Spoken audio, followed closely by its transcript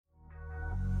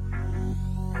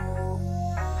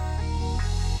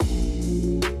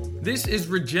This is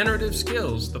Regenerative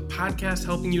Skills, the podcast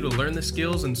helping you to learn the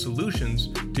skills and solutions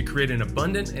to create an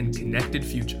abundant and connected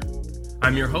future.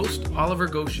 I'm your host, Oliver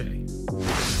Gaucher.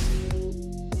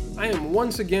 I am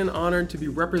once again honored to be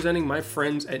representing my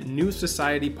friends at New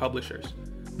Society Publishers,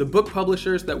 the book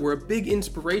publishers that were a big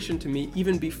inspiration to me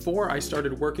even before I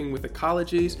started working with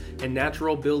ecologies and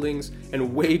natural buildings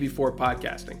and way before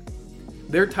podcasting.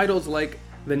 Their titles like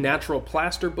The Natural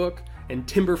Plaster Book and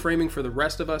Timber Framing for the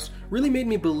Rest of Us really made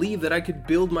me believe that I could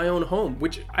build my own home,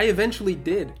 which I eventually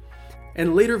did.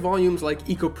 And later volumes like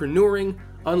Ecopreneuring,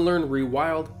 Unlearn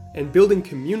Rewild, and Building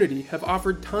Community have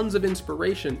offered tons of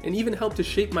inspiration and even helped to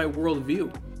shape my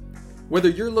worldview. Whether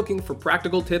you're looking for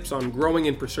practical tips on growing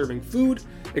and preserving food,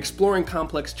 exploring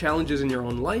complex challenges in your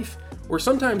own life, or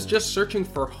sometimes just searching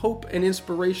for hope and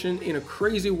inspiration in a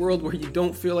crazy world where you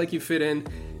don't feel like you fit in,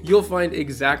 you'll find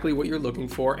exactly what you're looking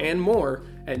for and more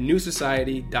at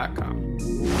newsociety.com.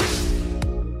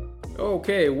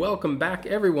 Okay, welcome back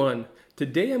everyone.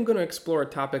 Today I'm going to explore a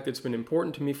topic that's been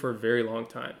important to me for a very long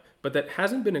time, but that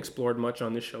hasn't been explored much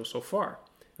on this show so far.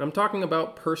 And I'm talking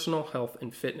about personal health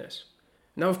and fitness.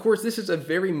 Now, of course, this is a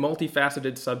very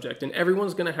multifaceted subject, and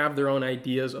everyone's going to have their own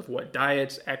ideas of what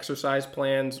diets, exercise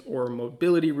plans, or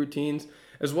mobility routines,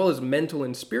 as well as mental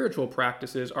and spiritual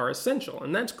practices are essential,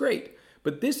 and that's great.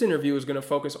 But this interview is going to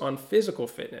focus on physical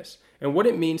fitness and what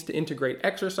it means to integrate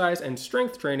exercise and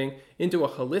strength training into a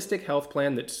holistic health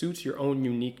plan that suits your own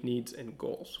unique needs and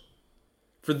goals.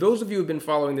 For those of you who have been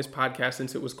following this podcast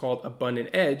since it was called Abundant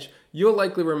Edge, you'll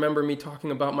likely remember me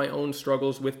talking about my own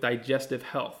struggles with digestive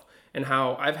health and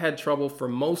how I've had trouble for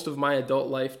most of my adult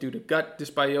life due to gut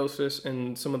dysbiosis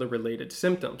and some of the related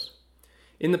symptoms.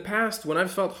 In the past, when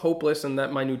I've felt hopeless and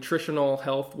that my nutritional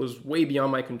health was way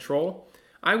beyond my control,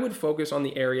 I would focus on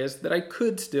the areas that I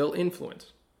could still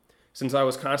influence. Since I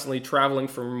was constantly traveling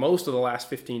for most of the last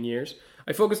 15 years,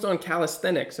 I focused on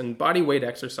calisthenics and body weight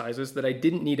exercises that I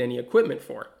didn't need any equipment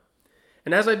for.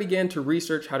 And as I began to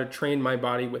research how to train my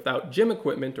body without gym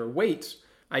equipment or weights,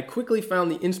 I quickly found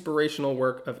the inspirational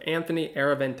work of Anthony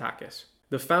Arvanitakis,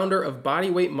 the founder of Body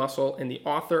Weight Muscle and the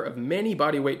author of many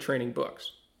bodyweight training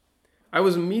books. I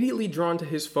was immediately drawn to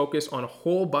his focus on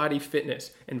whole body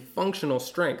fitness and functional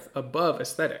strength above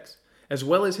aesthetics, as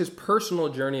well as his personal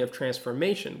journey of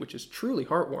transformation, which is truly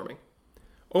heartwarming.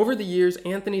 Over the years,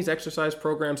 Anthony's exercise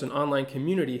programs and online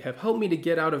community have helped me to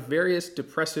get out of various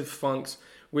depressive funks,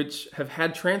 which have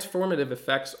had transformative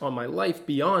effects on my life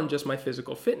beyond just my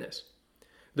physical fitness.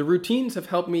 The routines have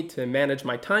helped me to manage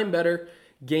my time better,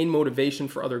 gain motivation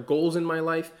for other goals in my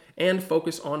life, and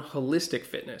focus on holistic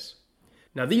fitness.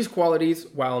 Now, these qualities,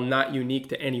 while not unique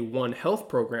to any one health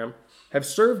program, have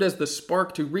served as the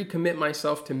spark to recommit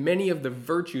myself to many of the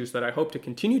virtues that I hope to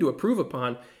continue to improve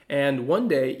upon and one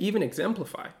day even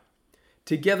exemplify.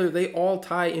 Together, they all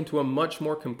tie into a much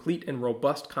more complete and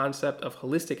robust concept of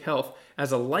holistic health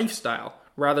as a lifestyle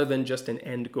rather than just an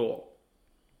end goal.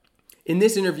 In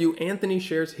this interview, Anthony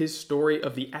shares his story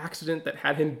of the accident that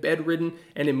had him bedridden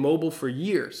and immobile for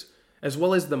years, as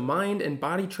well as the mind and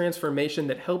body transformation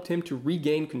that helped him to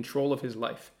regain control of his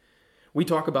life. We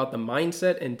talk about the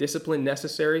mindset and discipline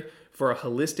necessary for a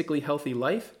holistically healthy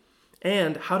life,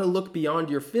 and how to look beyond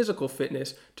your physical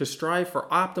fitness to strive for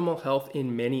optimal health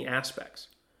in many aspects.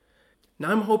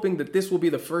 Now, I'm hoping that this will be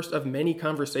the first of many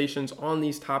conversations on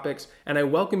these topics, and I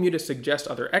welcome you to suggest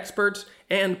other experts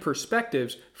and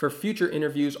perspectives for future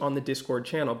interviews on the Discord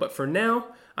channel. But for now,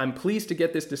 I'm pleased to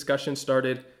get this discussion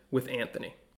started with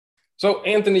Anthony. So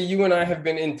Anthony, you and I have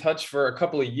been in touch for a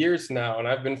couple of years now, and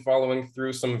I've been following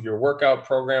through some of your workout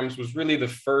programs. Was really the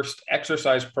first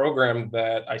exercise program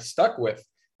that I stuck with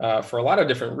for a lot of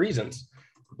different reasons.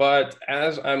 But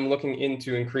as I'm looking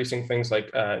into increasing things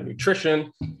like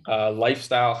nutrition,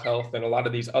 lifestyle health, and a lot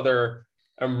of these other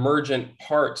emergent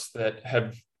parts that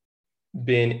have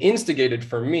been instigated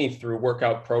for me through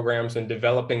workout programs and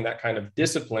developing that kind of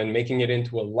discipline, making it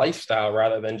into a lifestyle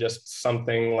rather than just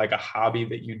something like a hobby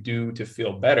that you do to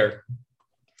feel better.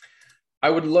 I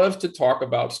would love to talk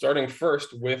about starting first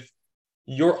with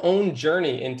your own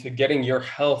journey into getting your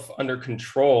health under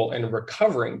control and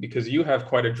recovering, because you have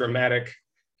quite a dramatic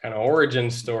kind of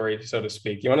origin story, so to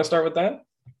speak. You want to start with that?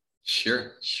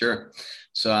 Sure.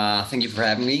 So thank you for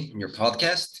having me on your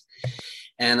podcast.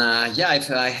 And if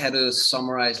I had to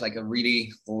summarize like a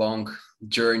really long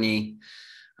journey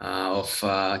of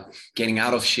getting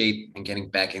out of shape and getting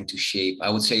back into shape, I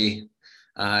would say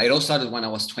it all started when I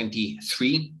was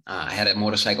 23. I had a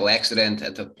motorcycle accident.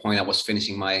 At the point I was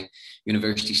finishing my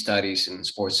university studies in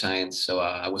sports science. So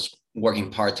I was working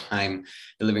part-time,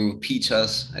 delivering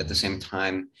pizzas at the same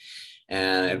time.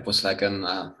 And it was like an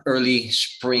early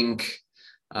spring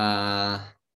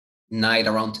night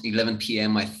around 11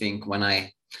 p.m. I think, when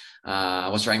I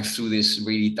was driving through this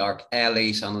really dark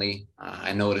alley. Suddenly,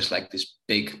 I noticed like this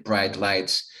big bright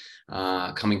lights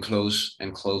coming close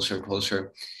and closer and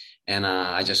closer. And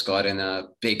I just got in a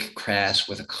big crash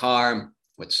with a car,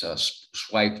 which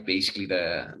swiped basically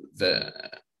the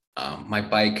my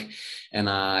bike, and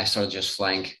I started just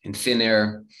flying in thin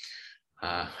air.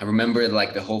 I remember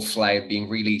like the whole flight being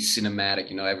really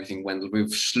cinematic. Everything went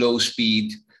with slow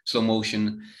speed, slow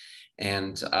motion,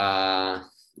 and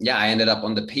yeah, I ended up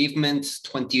on the pavement,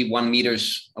 21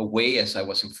 meters away, as I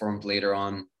was informed later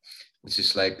on, which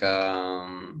is like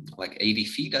 80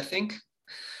 feet, I think.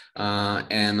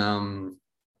 And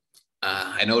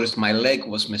I noticed my leg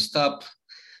was messed up.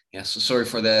 Yeah, so sorry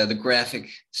for the graphic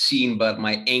scene, but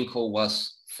my ankle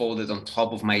was folded on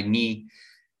top of my knee.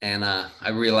 And I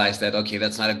realized that, okay,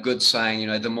 that's not a good sign.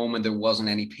 At the moment, there wasn't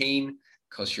any pain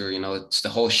because it's the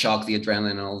whole shock, the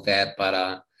adrenaline and all that.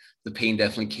 But the pain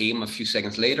definitely came a few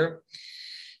seconds later.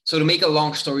 So to make a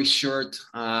long story short,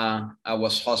 I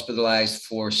was hospitalized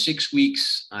for 6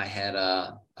 weeks. I had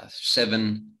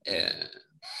seven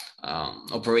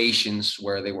operations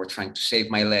where they were trying to save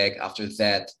my leg. After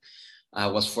that, I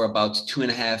was for about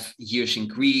 2.5 years in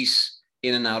Greece,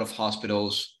 in and out of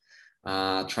hospitals,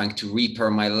 trying to repair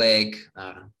my leg.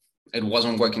 It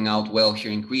wasn't working out well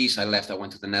here in Greece. I left. I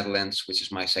went to the Netherlands, which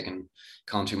is my second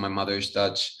country. My mother's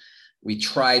Dutch. We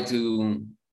tried to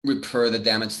repair the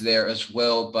damage there as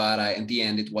well, but in the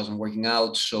end, it wasn't working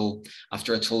out. So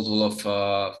after a total of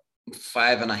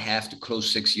 5.5 to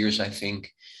close 6 years, I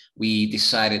think, we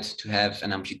decided to have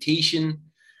an amputation.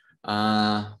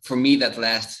 For me, that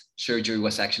last surgery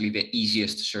was actually the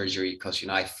easiest surgery because,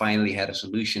 I finally had a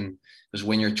solution. Because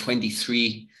when you're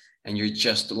 23 and you're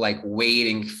just like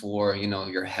waiting for,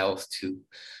 your health to,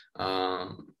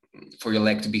 for your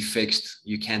leg to be fixed,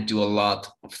 you can't do a lot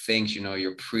of things.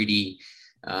 You're pretty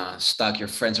stuck. Your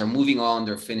friends are moving on.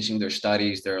 They're finishing their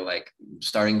studies. They're like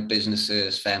starting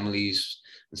businesses, families,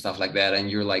 and stuff like that.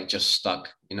 And you're like just stuck.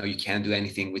 You can't do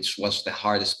anything, which was the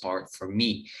hardest part for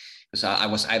me. Because I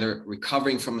was either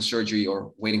recovering from a surgery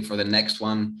or waiting for the next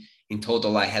one. In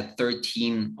total, I had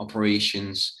 13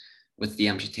 operations, with the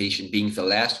amputation being the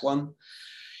last one.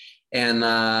 And,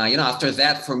 after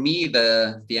that, for me,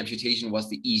 the amputation was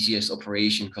the easiest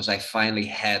operation because I finally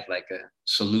had like a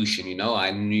solution.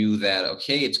 I knew that,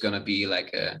 okay, it's going to be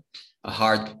like a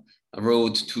hard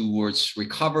road towards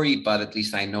recovery, but at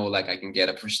least I know like I can get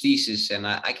a prosthesis and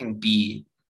I can be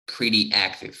pretty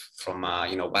active from,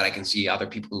 what I can see other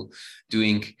people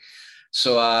doing.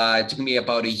 So it took me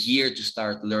about a year to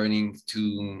start learning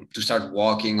to start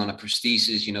walking on a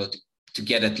prosthesis, to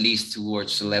get at least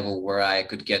towards the level where I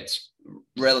could get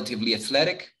relatively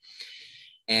athletic.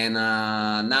 And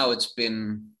now it's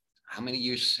been, how many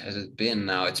years has it been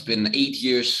now? It's been 8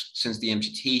 years since the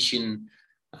amputation.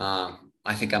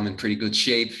 I think I'm in pretty good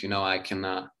shape. I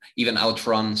can even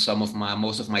outrun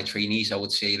most of my trainees. I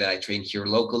would say that I train here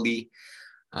locally.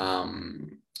 I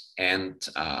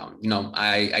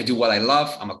do what I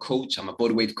love. I'm a coach. I'm a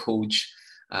bodyweight coach.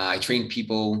 I train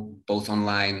people both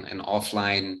online and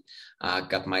offline.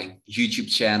 Got my YouTube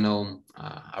channel.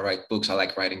 I write books. I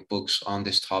like writing books on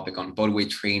this topic, on bodyweight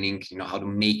training, how to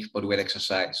make bodyweight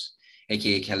exercise,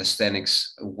 aka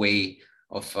calisthenics, a way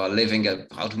of living,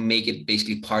 how to make it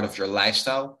basically part of your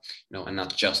lifestyle, and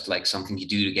not just like something you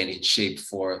do to get in shape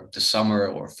for the summer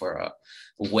or for a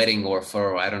wedding or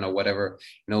for, I don't know, whatever,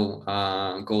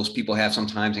 goals people have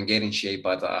sometimes and get in shape,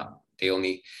 but they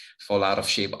only fall out of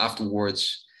shape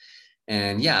afterwards.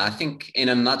 And yeah, I think in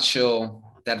a nutshell,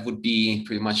 that would be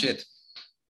pretty much it.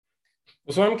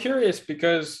 So I'm curious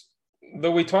because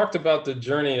though we talked about the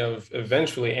journey of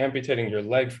eventually amputating your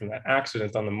leg from that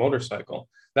accident on the motorcycle,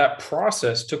 that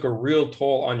process took a real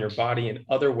toll on your body in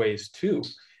other ways too.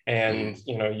 And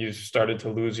you started to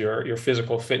lose your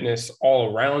physical fitness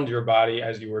all around your body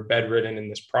as you were bedridden in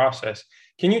this process.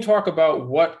 Can you talk about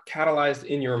what catalyzed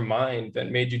in your mind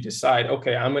that made you decide,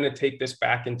 okay, I'm going to take this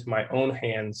back into my own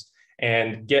hands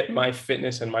and get my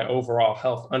fitness and my overall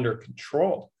health under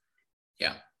control?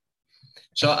 Yeah.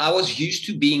 So I was used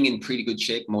to being in pretty good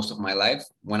shape most of my life.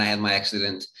 When I had my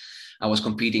accident, I was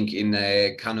competing in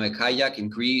a canoe kayak in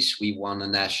Greece. We won a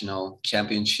national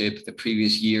championship the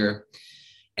previous year.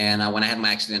 And when I had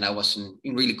my accident, I was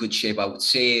in really good shape. I would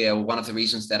say one of the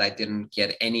reasons that I didn't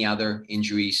get any other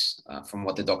injuries from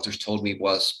what the doctors told me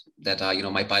was that,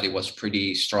 my body was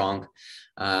pretty strong.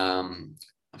 And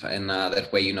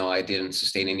that way, I didn't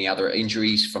sustain any other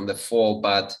injuries from the fall.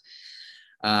 But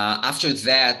after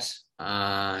that,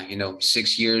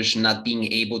 6 years not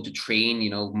being able to train,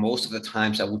 most of the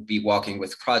times I would be walking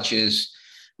with crutches.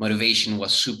 motivation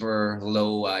was super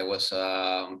low. I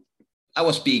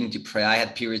was being depressed. I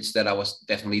had periods that I was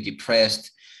definitely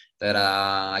depressed, that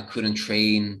I couldn't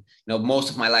train. Most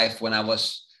of my life when I was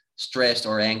stressed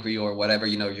or angry or whatever,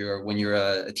 when you're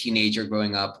a teenager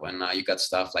growing up, when you got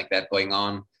stuff like that going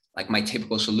on, like my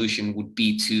typical solution would be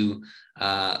to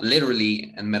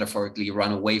literally and metaphorically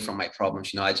run away from my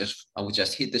problems. I would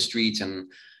just hit the streets and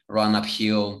run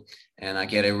uphill, and I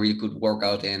get a really good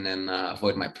workout in and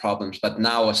avoid my problems. But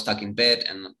now I was stuck in bed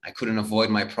and I couldn't avoid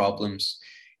my problems,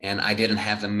 and I didn't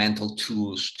have the mental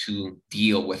tools to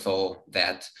deal with all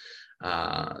that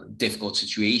difficult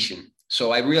situation. So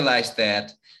I realized that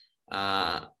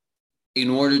in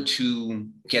order to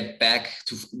get back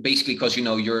to basically, because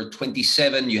you're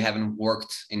 27, you haven't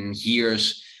worked in years,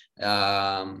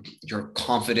 your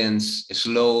confidence is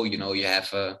low, you have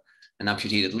an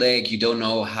amputated leg, you don't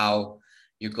know how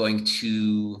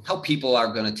people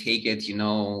are going to take it,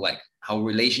 like how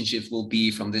relationships will be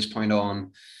from this point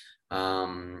on.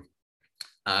 um,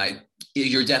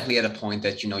 you're definitely at a point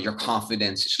that your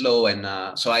confidence is low,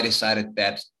 and so I decided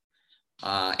that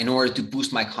in order to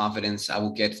boost my confidence, I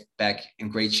will get back in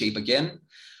great shape again.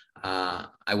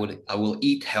 I will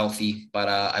eat healthy, but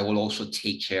I will also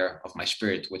take care of my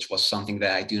spirit, which was something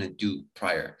that I didn't do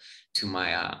prior to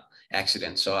my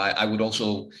accident. So I would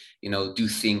also do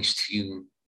things to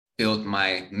build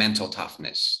my mental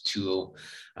toughness.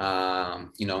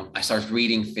 I started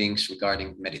reading things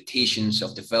regarding meditation,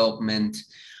 self-development,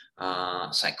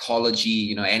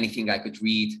 psychology, anything I could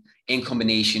read in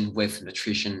combination with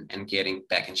nutrition and getting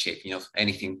back in shape,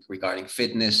 anything regarding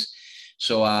fitness.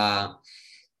 So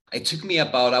it took me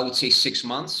about, I would say, 6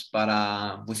 months, but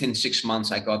within 6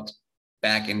 months, I got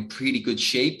back in pretty good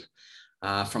shape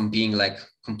from being like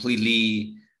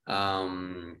completely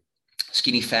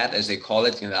skinny fat, as they call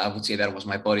it. I would say that was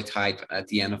my body type at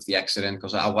the end of the accident,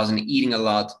 because I wasn't eating a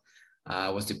lot. I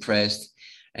was depressed,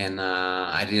 and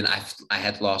I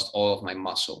had lost all of my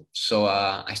muscle. So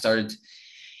I started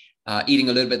eating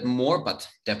a little bit more, but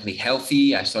definitely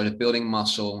healthy. I started building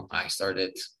muscle. I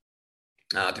started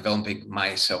developing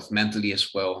myself mentally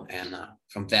as well. And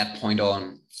from that point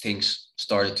on, things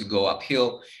started to go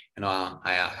uphill.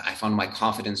 I found my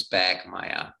confidence back,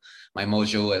 my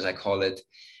mojo, as I call it,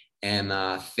 and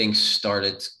things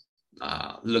started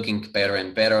looking better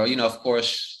and better. Of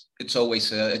course, it's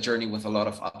always a journey with a lot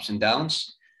of ups and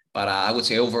downs. But I would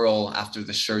say overall, after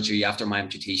the surgery, after my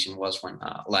amputation, was when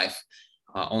life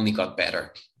only got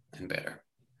better and better.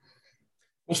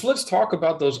 Well, so let's talk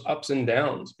about those ups and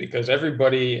downs, because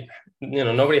everybody,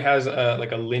 nobody has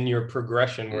like a linear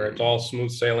progression where it's all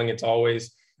smooth sailing. It's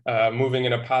always moving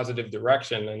in a positive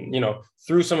direction. And,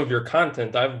 through some of your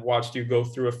content, I've watched you go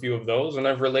through a few of those, and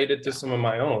I've related to some of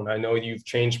my own. I know you've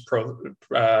changed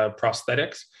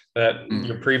prosthetics, that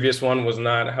your previous one was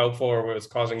not helpful or was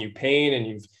causing you pain, and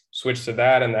you've switched to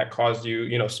that, and that caused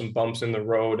you, some bumps in the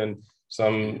road and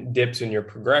some dips in your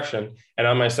progression. And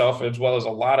I myself, as well as a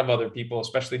lot of other people,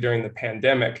 especially during the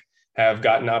pandemic, have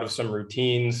gotten out of some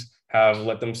routines, have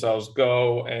let themselves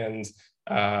go. And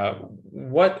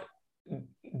what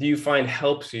do you find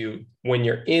helps you when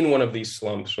you're in one of these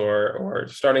slumps, or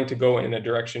starting to go in a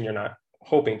direction you're not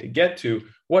hoping to get to?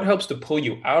 What helps to pull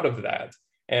you out of that?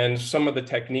 And some of the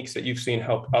techniques that you've seen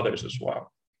help others as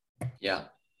well. Yeah.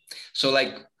 So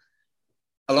like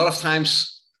a lot of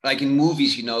times, like in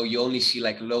movies, you only see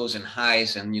like lows and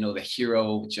highs, and the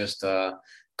hero just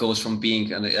goes from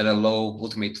being at a low,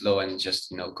 ultimate low, and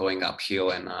just going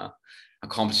uphill and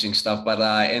accomplishing stuff. But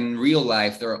in real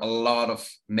life, there are a lot of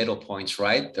middle points,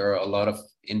 right? There are a lot of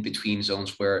in between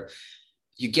zones where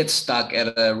you get stuck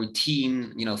at a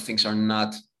routine. Things are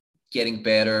not getting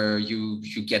better. You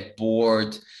get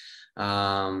bored,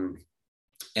 and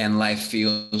life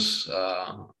feels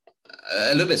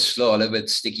a little bit slow, a little bit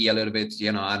sticky, a little bit,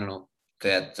 I don't know,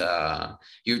 that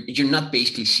you're not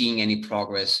basically seeing any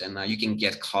progress, and you can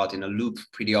get caught in a loop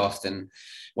pretty often.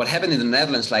 What happened in the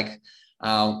Netherlands, like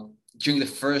during the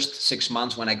first 6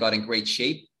 months when I got in great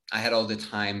shape, I had all the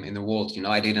time in the world.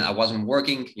 I wasn't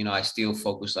working. I still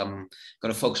focused. I'm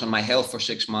going to focus on my health for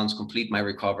 6 months, complete my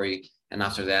recovery. And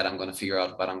after that, I'm going to figure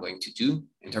out what I'm going to do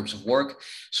in terms of work.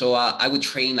 So I would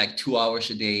train like 2 hours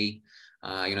a day,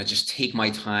 just take my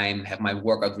time, have my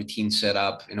workout routine set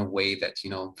up in a way that,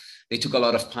 they took a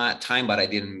lot of time, but I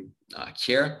didn't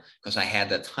care because I had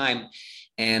that time.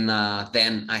 And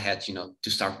then I had, to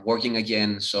start working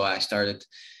again. So I started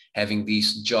having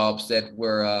these jobs that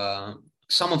were,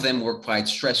 some of them were quite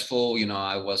stressful.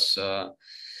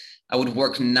 I would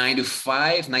work 9 to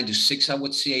 5, 9 to 6, I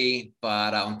would say.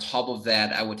 But on top of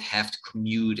that, I would have to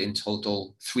commute in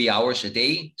total 3 hours a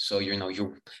day. So,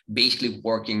 you're basically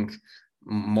working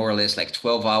more or less like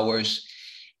 12 hours,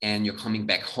 and you're coming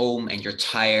back home and you're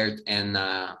tired, and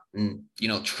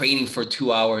training for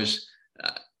 2 hours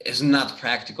is not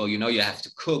practical. You have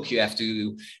to cook, you have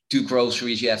to do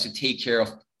groceries, you have to take care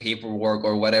of paperwork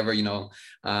or whatever,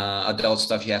 adult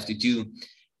stuff you have to do.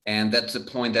 And that's the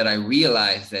point that I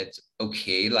realized that,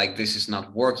 okay, like this is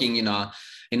not working.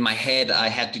 In my head, I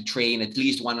had to train at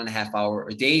least 1.5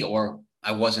 hours a day, or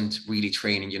I wasn't really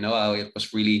training. It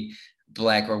was really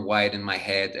black or white in my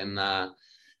head. And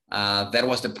that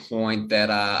was the point that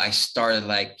I started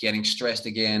like getting stressed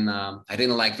again. I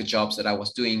didn't like the jobs that I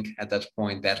was doing at that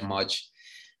point that much.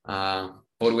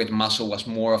 Body weight muscle was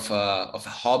more of a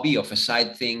hobby, of a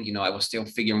side thing. I was still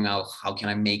figuring out how can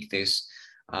I make this.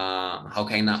 How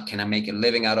can I make a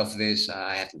living out of this?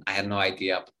 I had no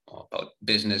idea about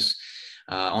business,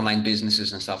 online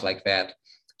businesses and stuff like that.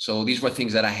 So these were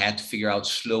things that I had to figure out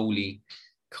slowly,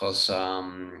 because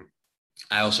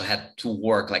I also had to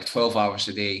work like 12 hours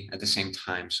a day at the same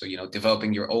time. So,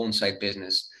 developing your own side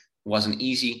business wasn't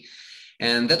easy.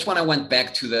 And that's when I went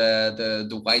back to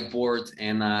the whiteboard,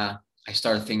 and I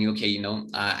started thinking, okay,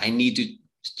 I need to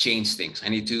change things.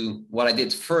 What I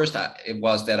did first, it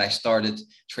was that I started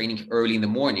training early in the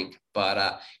morning, but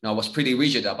I was pretty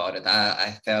rigid about it.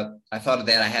 I thought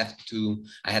that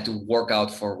I had to work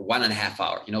out for 1.5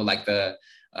 hours,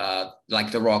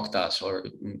 like the Rock does, or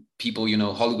people,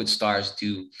 Hollywood stars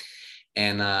do.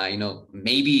 And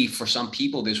maybe for some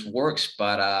people this works,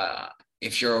 but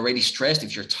if you're already stressed,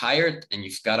 if you're tired, and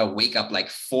you've got to wake up like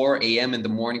 4 a.m. in the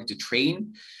morning to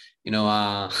train,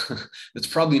 that's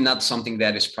probably not something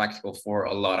that is practical for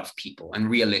a lot of people and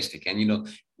realistic. And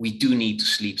we do need to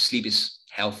sleep. Sleep is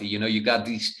healthy. You got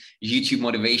these YouTube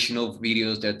motivational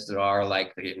videos that are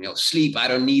like, sleep, I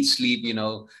don't need sleep,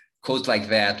 quotes like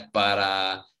that.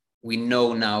 But we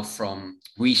know now from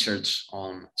research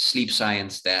on sleep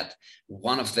science that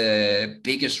one of the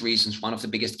biggest reasons, one of the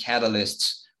biggest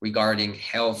catalysts regarding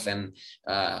health and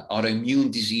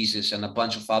autoimmune diseases and a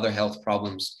bunch of other health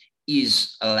problems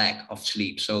is a lack of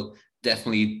sleep. So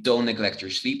definitely don't neglect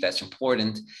your sleep. That's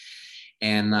important.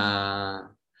 And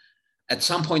at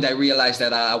some point, I realized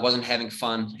that I wasn't having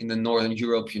fun in the Northern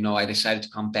Europe. I decided to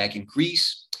come back in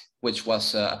Greece, which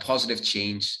was a positive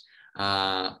change.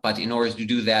 But in order to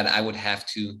do that, I would have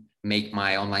to make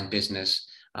my online business,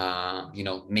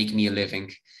 make me a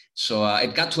living. So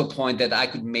it got to a point that I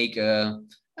could make a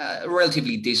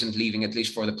relatively decent living, at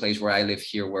least for the place where I live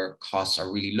here, where costs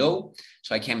are really low.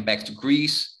 So I came back to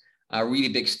Greece, a really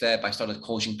big step. I started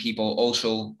coaching people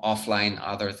also offline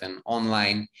other than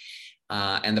online.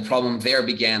 And the problem there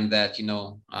began that,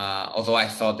 although I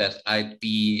thought that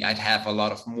I'd have a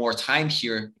lot of more time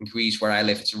here in Greece where I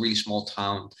live. It's a really small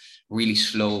town, really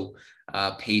slow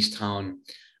paced town.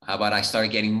 But I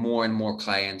started getting more and more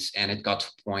clients, and it got to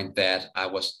a point that I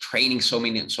was training so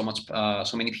many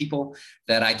people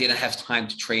that I didn't have time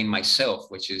to train myself,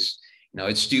 which is,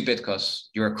 it's stupid, because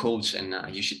you're a coach and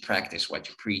you should practice what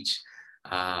you preach.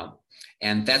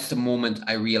 And that's the moment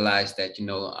I realized that,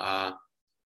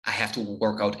 I have to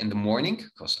work out in the morning,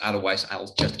 because otherwise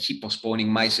I'll just keep postponing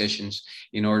my sessions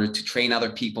in order to train other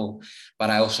people.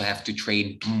 But I also have to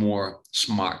train more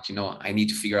smart. I need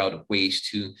to figure out ways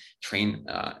to train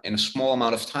in a small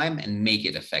amount of time and make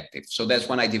it effective. So that's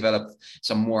when I developed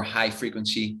some more high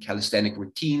frequency calisthenic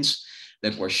routines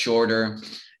that were shorter.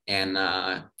 And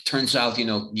turns out,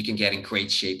 you can get in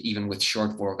great shape even with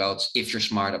short workouts if you're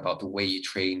smart about the way you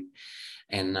train.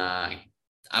 And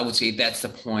I would say that's the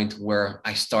point where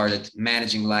I started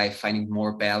managing life, finding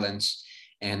more balance,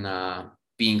 and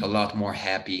being a lot more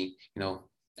happy,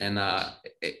 And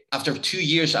after 2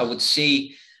 years, I would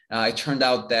say it turned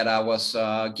out that I was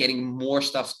getting more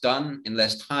stuff done in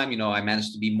less time. I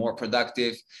managed to be more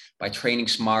productive by training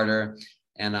smarter.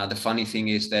 And the funny thing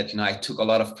is that, I took a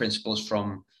lot of principles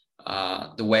from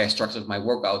the way I structured my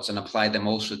workouts and applied them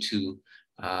also to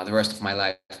the rest of my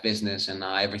life, business, and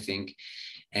everything.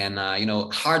 And,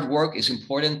 hard work is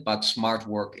important, but smart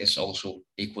work is also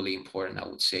equally important, I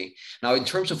would say. Now, in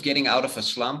terms of getting out of a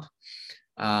slump,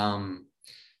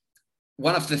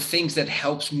 one of the things that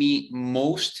helps me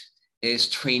most is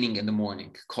training in the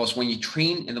morning. Because when you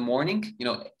train in the morning,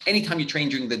 anytime you train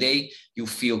during the day, you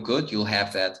feel good. You'll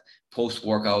have that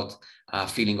post-workout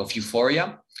feeling of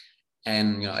euphoria.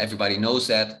 And, everybody knows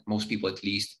that, most people at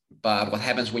least. But what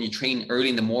happens when you train early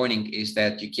in the morning is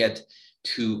that you get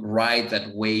to ride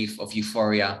that wave of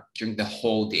euphoria during the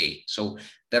whole day. So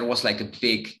that was like a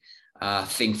big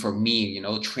thing for me,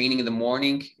 training in the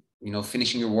morning,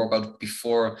 finishing your workout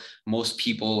before most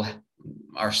people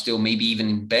are still maybe even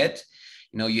in bed.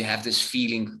 You have this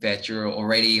feeling that you're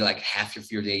already like half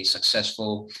of your day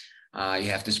successful. You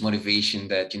have this motivation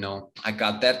that, I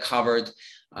got that covered.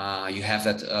 You have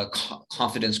that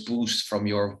confidence boost from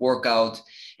your workout,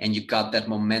 and you got that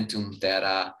momentum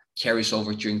that carries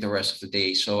over during the rest of the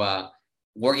day. So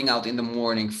working out in the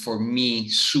morning for me,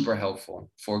 super helpful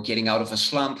for getting out of a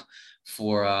slump,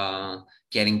 for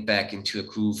getting back into a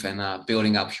groove, and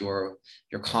building up your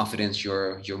confidence,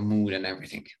 your mood, and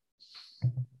everything.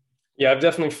 Yeah, I've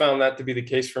definitely found that to be the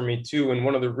case for me too. And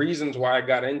one of the reasons why I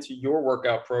got into your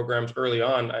workout programs early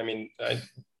on,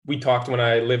 we talked when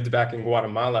I lived back in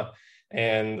Guatemala,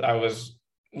 and I was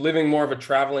living more of a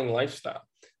traveling lifestyle.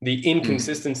 The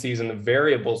inconsistencies and the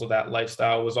variables of that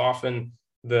lifestyle was often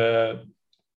the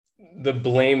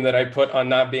blame that I put on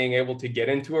not being able to get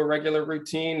into a regular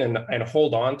routine and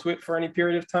hold on to it for any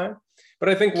period of time. But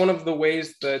I think one of the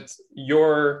ways that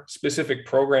your specific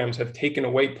programs have taken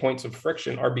away points of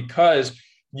friction are because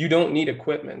you don't need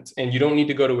equipment and you don't need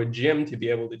to go to a gym to be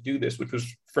able to do this, which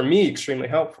was for me extremely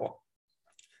helpful.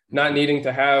 Not needing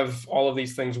to have all of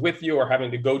these things with you or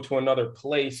having to go to another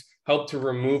place helped to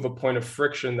remove a point of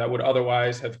friction that would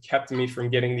otherwise have kept me from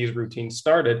getting these routines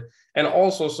started. And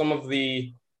also some of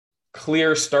the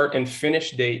clear start and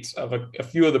finish dates of a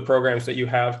few of the programs that you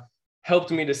have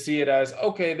helped me to see it as,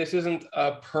 okay, this isn't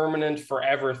a permanent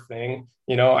forever thing.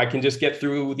 I can just get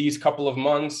through these couple of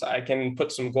months. I can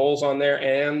put some goals on there.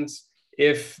 And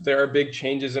if there are big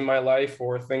changes in my life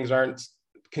or things aren't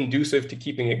conducive to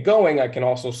keeping it going, I can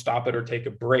also stop it or take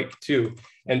a break too.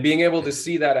 And being able to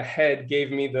see that ahead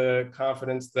gave me the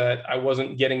confidence that I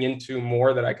wasn't getting into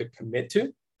more that I could commit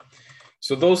to.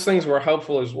 So those things were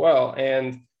helpful as well.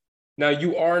 And now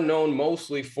you are known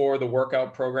mostly for the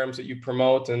workout programs that you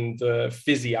promote and the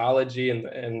physiology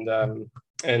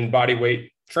and body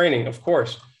weight training, of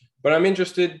course. But I'm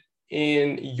interested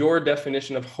in your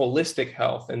definition of holistic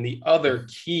health and the other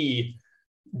key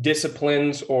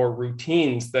disciplines or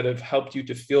routines that have helped you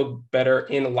to feel better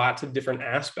in lots of different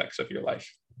aspects of your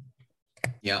life.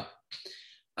 Yeah.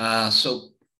 So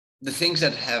the things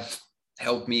that have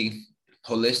helped me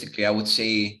holistically, I would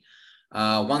say,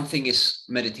 one thing is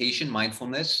meditation,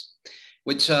 mindfulness,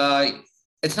 which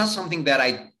it's not something that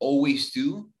I always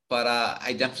do, but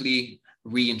I definitely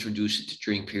reintroduce it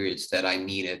during periods that I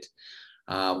need it.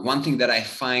 One thing that I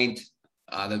find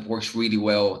that works really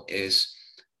well is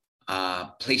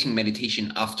placing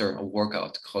meditation after a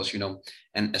workout, because,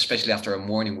 and especially after a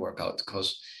morning workout,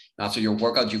 because after your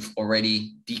workout, you've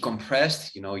already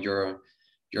decompressed,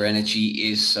 your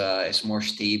energy is more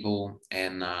stable,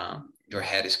 and your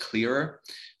head is clearer.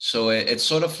 So it's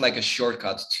sort of like a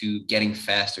shortcut to getting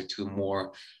faster to a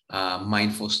more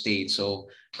mindful state. So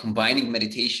combining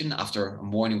meditation after a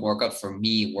morning workout for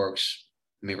me works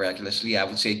miraculously. I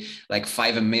would say like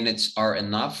 5 minutes are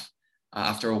enough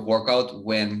after a workout,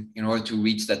 in order to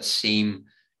reach that same,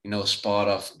 spot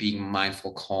of being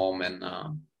mindful, calm, and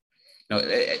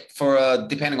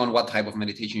depending on what type of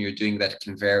meditation you're doing, that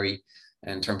can vary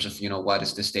in terms of, what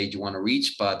is the state you want to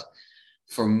reach. But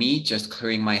for me, just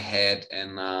clearing my head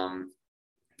and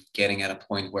getting at a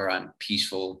point where I'm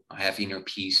peaceful, I have inner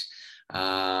peace,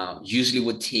 usually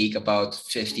would take about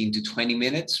 15 to 20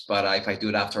 minutes. But if I do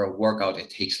it after a workout, it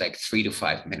takes like 3 to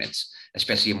 5 minutes,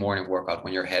 especially a morning workout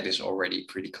when your head is already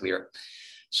pretty clear.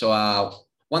 So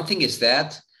one thing is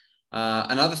that.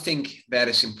 Another thing that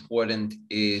is important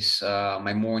is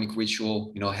my morning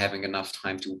ritual, having enough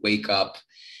time to wake up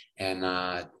and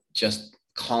just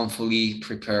calmly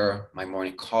prepare my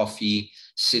morning coffee,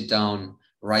 sit down,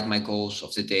 write my goals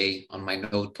of the day on my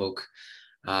notebook,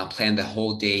 plan the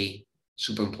whole day,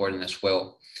 super important as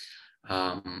well.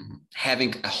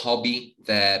 Having a hobby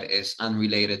that is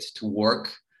unrelated to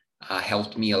work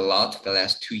helped me a lot the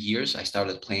last 2 years. I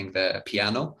started playing the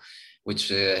piano, which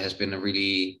has been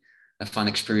a fun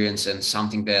experience, and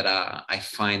something that I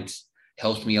find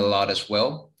helps me a lot as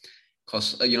well.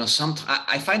 Because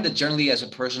I find that generally as a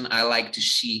person, I like to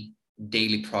see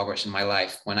daily progress in my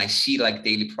life. When I see like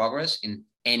daily progress in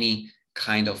any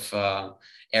kind of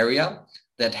area,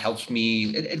 that helps me.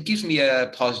 It gives me a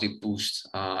positive boost,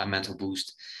 a mental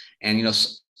boost. And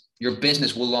your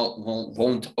business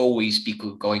won't always be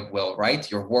going well,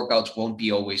 right? Your workouts won't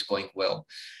be always going well.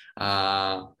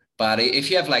 But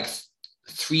if you have like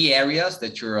 3 areas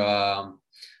that you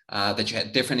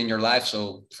had different in your life.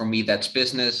 So for me, that's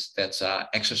business, that's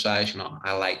exercise.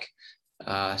 I like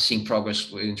seeing progress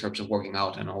in terms of working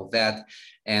out and all of that.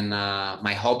 And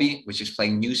my hobby, which is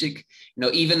playing music.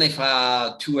 Even if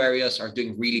 2 areas are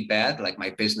doing really bad, like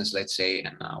my business, let's say,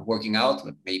 and working out,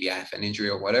 maybe I have an injury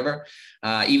or whatever.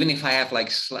 Even if I have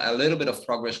like a little bit of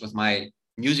progress with my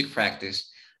music practice,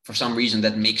 for some reason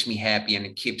that makes me happy and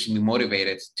it keeps me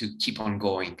motivated to keep on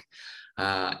going.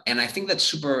 And I think that's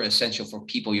super essential for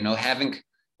people, having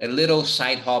a little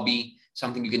side hobby,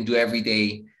 something you can do every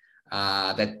day,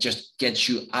 that just gets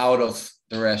you out of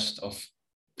the rest of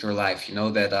your life,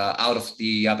 that out of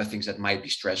the other things that might be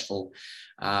stressful.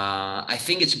 I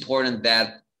think it's important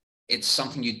that it's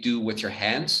something you do with your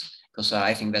hands, because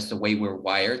I think that's the way we're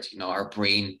wired. Our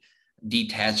brain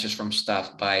detaches from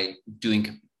stuff by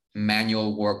doing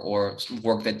manual work or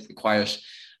work that requires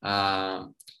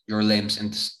your limbs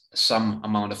and some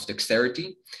amount of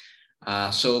dexterity.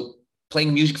 So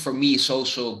playing music for me is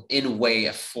also, in a way,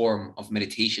 a form of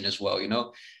meditation as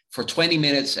well. For 20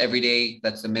 minutes every day,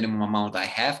 that's the minimum amount I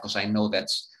have, because I know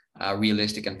that's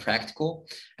realistic and practical.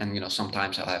 And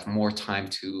sometimes I'll have more time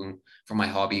for my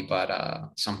hobby,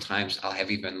 but sometimes I'll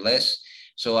have even less.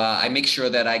 So I make sure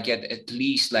that I get at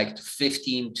least like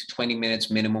 15 to 20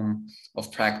 minutes minimum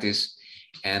of practice.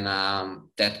 And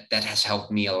that has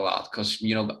helped me a lot, because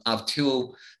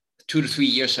until 2 to 3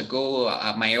 years ago,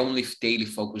 my only daily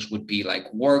focus would be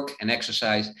like work and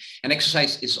exercise. And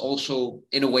exercise is also,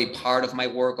 in a way, part of my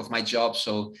work, of my job.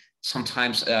 So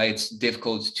sometimes it's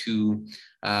difficult to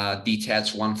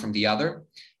detach one from the other.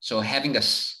 So having a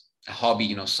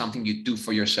hobby, something you do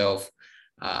for yourself,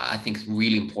 I think is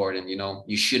really important.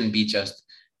 You shouldn't be just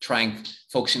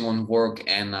focusing on work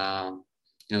and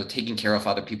taking care of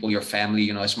other people, your family.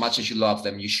 As much as you love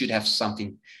them, you should have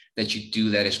something that you do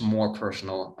that is more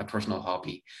personal, a personal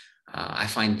hobby. I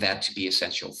find that to be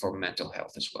essential for mental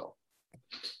health as well.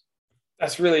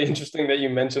 That's really interesting that you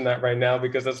mentioned that right now,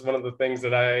 because that's one of the things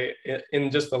that I,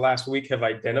 in just the last week, have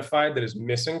identified that is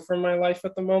missing from my life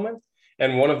at the moment.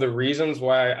 And one of the reasons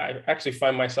why I actually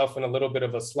find myself in a little bit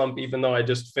of a slump, even though I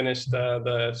just finished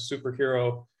the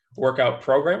superhero workout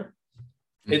program,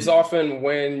 it's often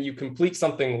when you complete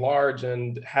something large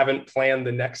and haven't planned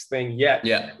the next thing yet.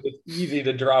 Yeah. It's easy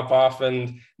to drop off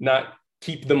and not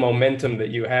keep the momentum that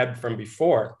you had from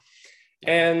before.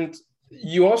 And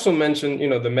you also mentioned,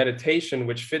 the meditation,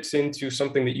 which fits into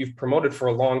something that you've promoted for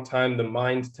a long time, the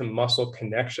mind to muscle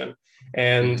connection.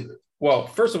 And well,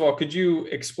 first of all, could you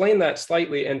explain that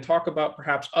slightly and talk about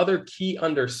perhaps other key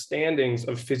understandings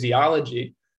of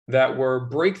physiology that were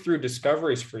breakthrough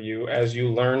discoveries for you as you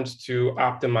learned to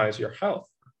optimize your health?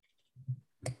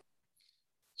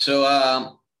 So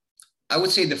I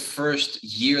would say the first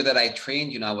year that I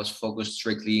trained, I was focused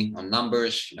strictly on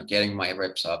numbers, getting my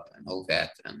reps up and all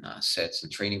that, and sets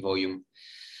and training volume.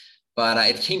 But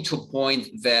it came to a point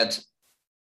that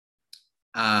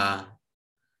I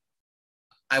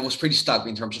was pretty stuck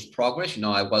in terms of progress.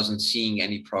 I wasn't seeing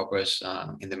any progress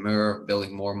in the mirror,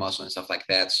 building more muscle and stuff like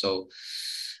that. So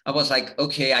I was like,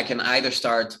 okay, I can either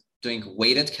start doing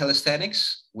weighted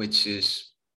calisthenics, which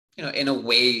is, in a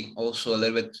way also a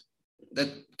little bit that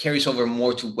carries over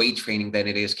more to weight training than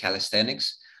it is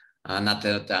calisthenics. Not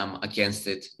that I'm against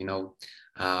it.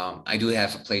 I do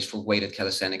have a place for weighted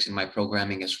calisthenics in my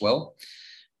programming as well.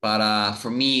 But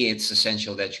for me, it's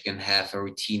essential that you can have a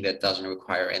routine that doesn't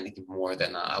require anything more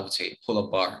than, I would say, a pull-up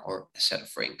bar or a set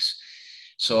of rings.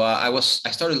 So I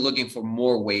started looking for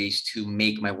more ways to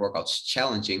make my workouts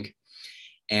challenging.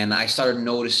 And I started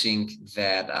noticing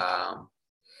that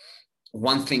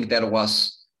one thing that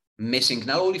was missing,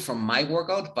 not only from my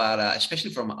workout, but especially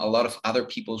from a lot of other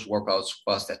people's workouts,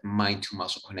 was that mind to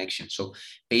muscle connection. So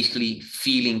basically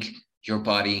feeling your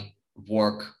body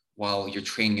work while you're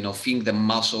training, feeling the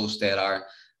muscles that are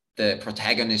the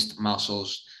protagonist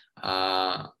muscles,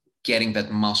 getting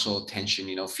that muscle tension,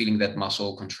 feeling that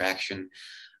muscle contraction,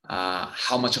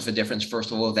 how much of a difference,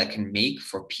 first of all, that can make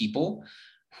for people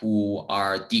who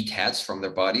are detached from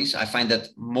their bodies. I find that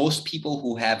most people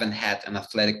who haven't had an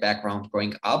athletic background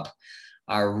growing up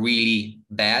are really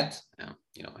bad,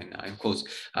 in quotes,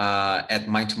 at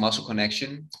mind to muscle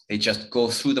connection. They just go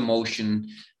through the motion.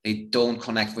 They don't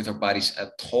connect with their bodies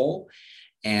at all.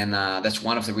 And that's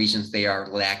one of the reasons they are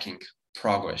lacking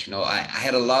progress. I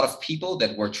had a lot of people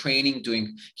that were training,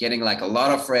 getting like a lot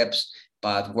of reps,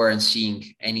 but weren't seeing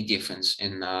any difference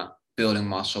in building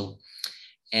muscle.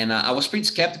 And I was pretty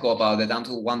skeptical about it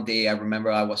until one day. I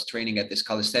remember I was training at this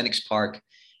calisthenics park,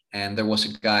 and there was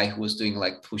a guy who was doing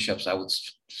like push-ups.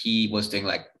 He was doing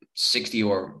like 60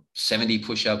 or 70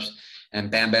 push-ups, and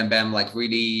bam, bam, bam, like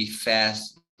really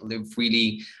fast,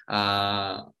 really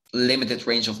limited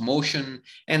range of motion,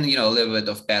 and a little bit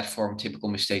of bad form, typical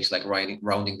mistakes like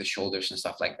rounding the shoulders and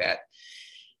stuff like that.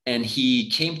 And he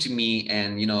came to me,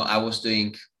 and I was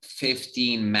doing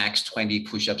 15, max 20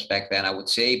 push-ups back then, I would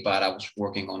say, but I was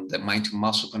working on the mind to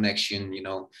muscle connection,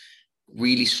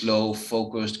 really slow,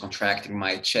 focused, contracting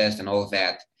my chest and all of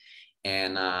that.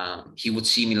 And he would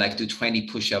see me like do 20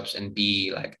 push-ups and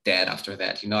be like dead after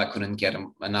that. I couldn't get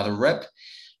another rep.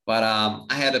 But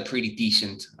I had a pretty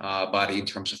decent body in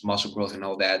terms of muscle growth and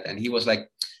all that. And he was like,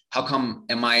 how come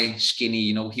am I skinny?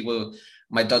 You know,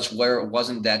 my Dutch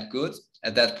wasn't that good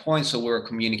at that point. So we were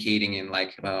communicating in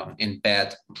like in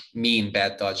bad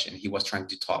Dutch. And he was trying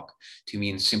to talk to me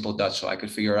in simple Dutch so I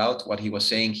could figure out what he was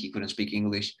saying. He couldn't speak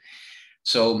English.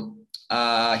 So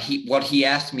what he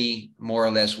asked me more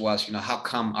or less was, you know, how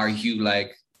come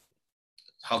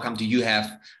do you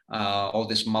have all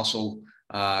this muscle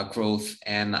growth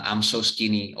and I'm so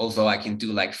skinny, although I can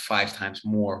do like 5 times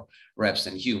more reps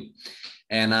than you?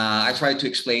 And I tried to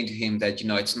explain to him that, you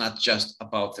know, it's not just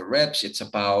about the reps, it's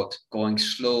about going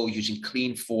slow, using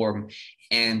clean form,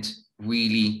 and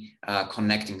really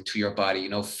connecting to your body, you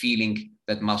know, feeling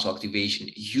that muscle activation,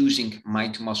 using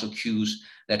mind to muscle cues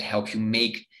that help you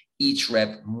make each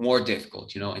rep more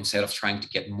difficult, you know, instead of trying to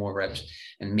get more reps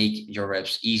and make your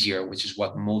reps easier, which is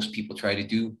what most people try to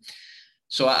do.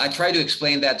 So I tried to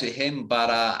explain that to him, but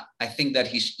I think that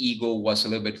his ego was a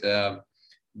little bit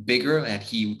bigger and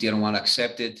he didn't want to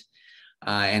accept it.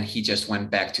 And he just went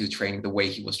back to training the way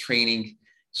he was training.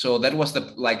 So that was a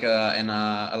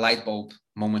light bulb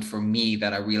moment for me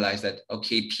that I realized that,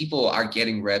 okay, people are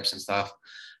getting reps and stuff,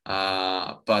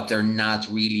 but they're not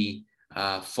really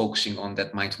focusing on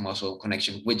that mind to muscle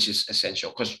connection, which is essential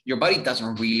because your body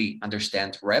doesn't really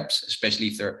understand reps, especially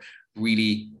if they're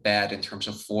really bad in terms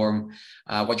of form.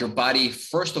 What your body,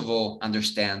 first of all,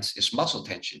 understands is muscle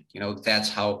tension. You know, that's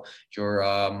how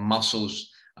your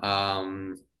muscles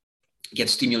get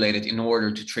stimulated in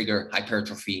order to trigger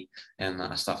hypertrophy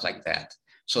and stuff like that.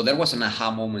 So that was an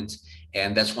aha moment.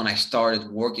 And that's when I started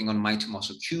working on mind to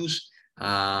muscle cues.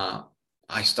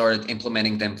 I started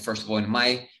implementing them, first of all, in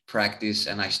my practice,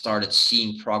 and I started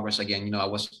seeing progress again. You know, I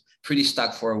was pretty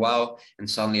stuck for a while, and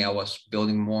suddenly I was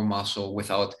building more muscle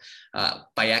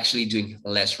by actually doing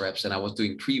less reps than I was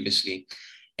doing previously.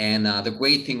 And the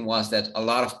great thing was that a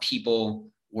lot of people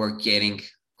were getting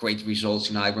great results.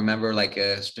 You know, I remember like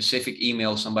a specific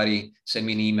email, somebody sent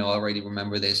me an email, I already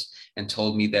remember this, and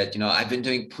told me that, you know, I've been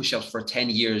doing push-ups for 10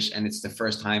 years and it's the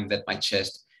first time that my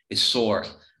chest is sore.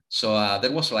 So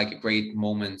that was like a great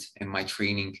moment in my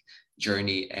training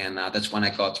journey. And that's when I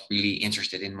got really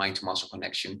interested in mind to muscle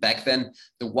connection. Back then,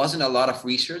 there wasn't a lot of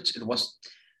research. It was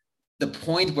the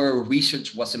point where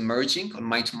research was emerging on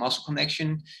mind to muscle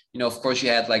connection. You know, of course, you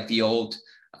had like the old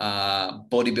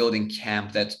bodybuilding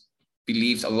camp that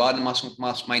believed a lot in mind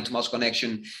to muscle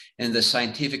connection. In the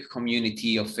scientific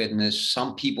community of fitness,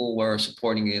 some people were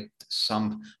supporting it,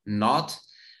 some not.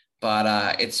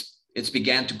 But it's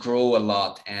began to grow a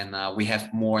lot, and we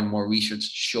have more and more research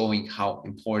showing how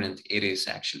important it is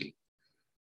actually.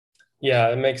 Yeah,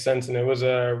 it makes sense. And it was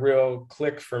a real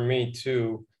click for me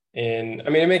too. I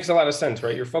mean, it makes a lot of sense,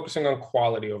 right? You're focusing on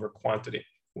quality over quantity,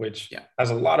 which has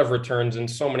a lot of returns in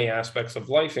so many aspects of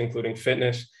life, including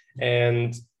fitness.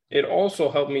 And it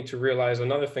also helped me to realize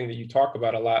another thing that you talk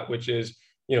about a lot, which is,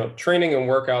 you know, training and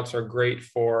workouts are great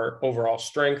for overall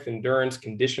strength, endurance,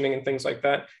 conditioning, and things like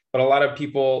that. But a lot of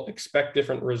people expect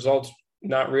different results,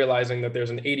 not realizing that there's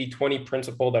an 80-20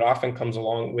 principle that often comes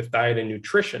along with diet and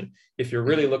nutrition. If you're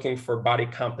really looking for body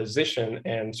composition,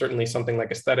 and certainly something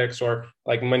like aesthetics, or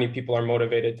like many people are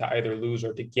motivated to either lose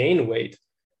or to gain weight,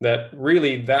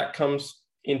 that comes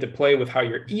into play with how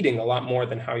you're eating a lot more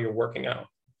than how you're working out.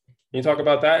 Can you talk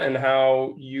about that and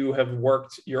how you have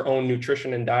worked your own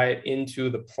nutrition and diet into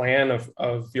the plan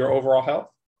of your overall health?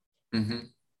 Mm-hmm.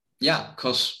 Yeah,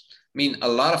 because I mean, a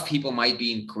lot of people might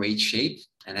be in great shape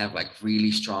and have like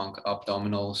really strong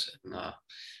abdominals and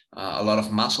a lot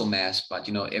of muscle mass. But,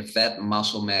 you know, if that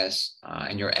muscle mass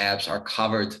and your abs are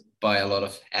covered by a lot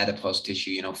of adipose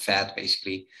tissue, you know, fat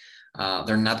basically,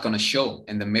 they're not going to show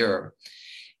in the mirror.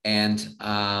 And,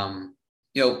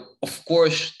 you know, of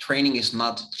course, training is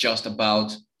not just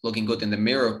about looking good in the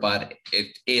mirror, but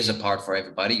it is a part for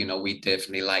everybody. You know, we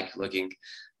definitely like looking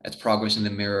at progress in the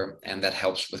mirror, and that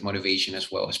helps with motivation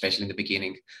as well, especially in the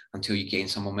beginning until you gain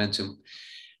some momentum.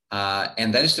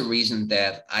 And that is the reason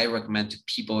that I recommend to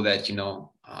people that, you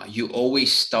know, you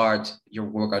always start your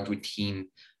workout routine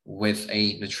with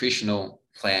a nutritional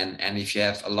plan. And if you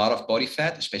have a lot of body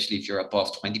fat, especially if you're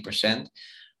above 20%,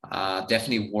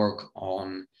 definitely work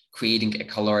on creating a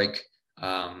caloric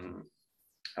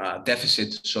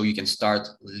deficit so you can start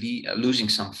losing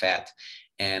some fat.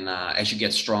 And as you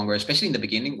get stronger, especially in the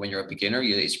beginning, when you're a beginner,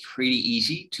 it's pretty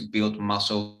easy to build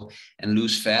muscle and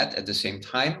lose fat at the same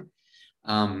time.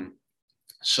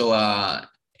 So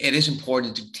it is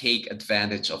important to take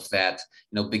advantage of that.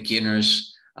 You know,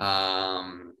 beginners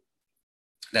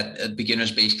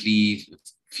basically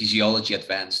physiology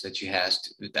advance that you have,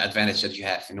 the advantage that you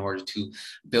have in order to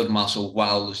build muscle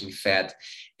while losing fat.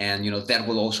 And, that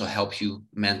will also help you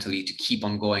mentally to keep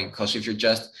on going. Because if you're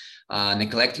just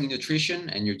neglecting nutrition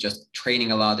and you're just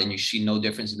training a lot and you see no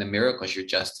difference in the mirror because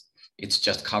it's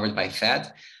just covered by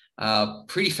fat,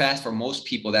 pretty fast for most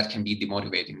people, that can be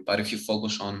demotivating. But if you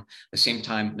focus on the same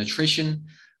time nutrition,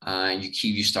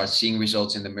 you start seeing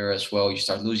results in the mirror as well, you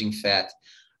start losing fat,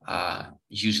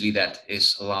 usually that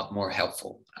is a lot more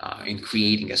helpful in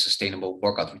creating a sustainable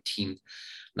workout routine.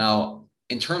 Now,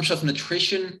 in terms of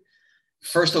nutrition,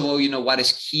 first of all, what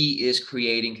is key is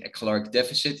creating a caloric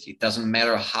deficit. It doesn't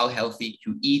matter how healthy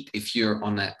you eat. If you're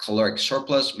on a caloric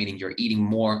surplus, meaning you're eating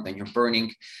more than you're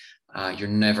burning, you're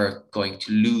never going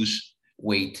to lose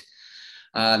weight.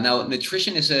 Now,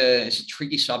 nutrition is a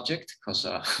tricky subject because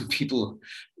people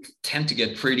tend to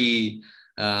get pretty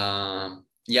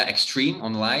extreme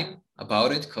online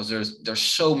about it, because there's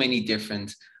so many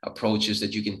different approaches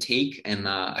that you can take, and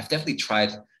I've definitely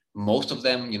tried most of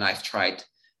them. I've tried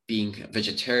being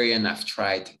vegetarian, I've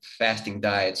tried fasting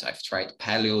diets, I've tried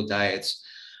paleo diets,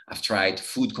 I've tried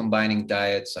food combining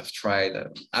diets, I've tried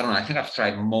I think I've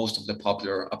tried most of the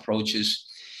popular approaches.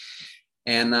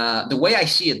 And the way I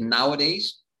see it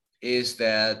nowadays is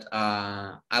that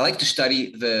I like to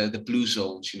study the blue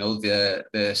zones,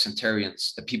 the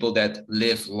centurions, the people that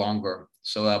live longer.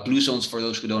 So blue zones, for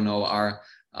those who don't know, are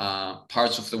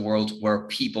parts of the world where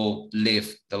people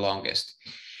live the longest.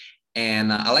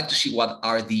 And I like to see what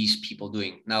are these people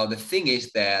doing. Now, the thing is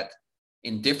that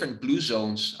in different blue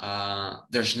zones,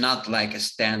 there's not like a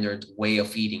standard way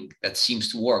of eating that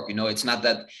seems to work. It's not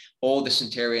that all the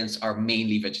centurions are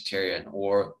mainly vegetarian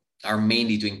or are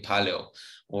mainly doing paleo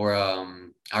or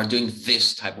are doing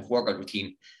this type of workout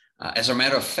routine. As a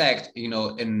matter of fact, in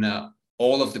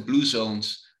all of the blue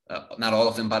zones, not all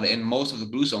of them, but in most of the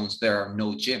blue zones, there are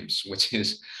no gyms, which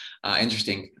is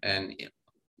interesting. And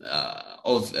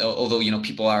although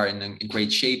people are in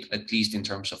great shape, at least in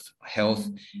terms of health,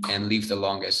 and live the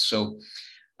longest. So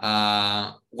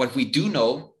what we do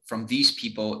know from these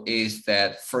people is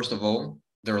that, first of all,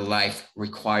 their life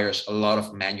requires a lot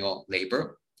of manual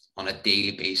labor on a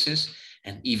daily basis,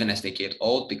 and even as they get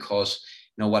old, because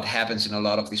what happens in a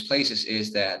lot of these places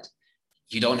is that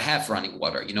you don't have running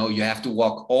water. You have to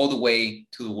walk all the way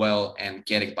to the well and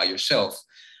get it by yourself.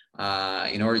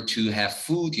 In order to have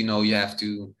food, you have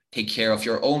to take care of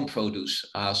your own produce.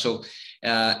 So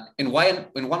in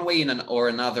one way or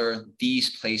another,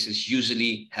 these places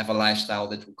usually have a lifestyle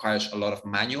that requires a lot of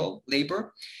manual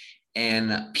labor,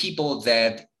 and people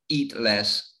that eat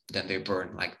less than they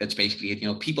burn. Like, that's basically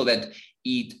it. People that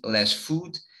eat less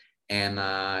food and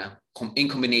in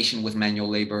combination with manual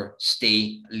labor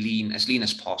stay as lean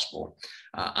as possible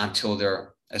until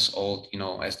they're as old,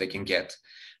 as they can get.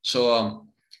 So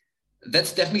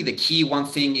that's definitely the key. One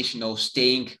thing is,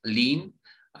 staying lean,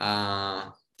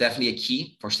 definitely a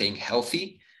key for staying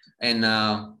healthy. And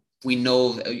we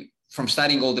know from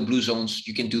studying all the blue zones,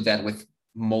 you can do that with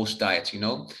most diets. You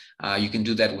can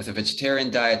do that with a vegetarian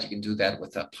diet. You can do that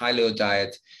with a paleo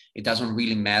diet. It doesn't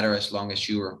really matter as long as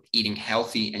you're eating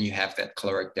healthy and you have that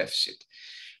caloric deficit.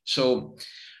 So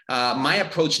my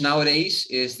approach nowadays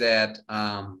is that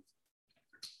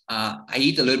I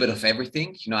eat a little bit of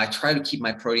everything. I try to keep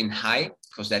my protein high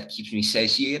because that keeps me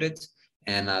satiated,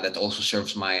 and that also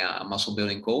serves my muscle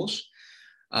building goals.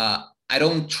 I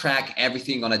don't track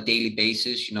everything on a daily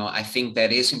basis. I think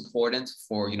that is important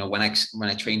for, when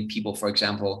I train people, for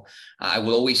example, I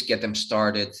will always get them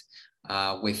started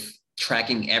with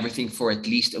tracking everything for at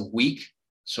least a week.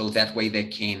 So that way they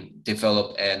can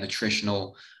develop a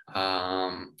nutritional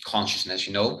consciousness.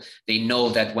 They know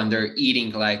that when they're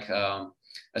eating like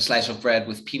a slice of bread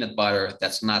with peanut butter,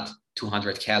 that's not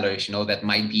 200 calories, that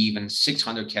might be even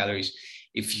 600 calories.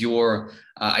 If your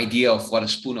idea of what a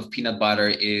spoon of peanut butter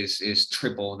is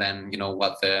triple than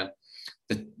what the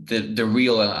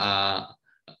real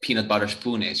peanut butter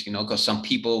spoon is, because some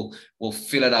people will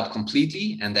fill it up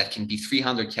completely, and that can be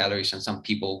 300 calories, and some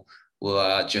people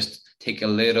will just take a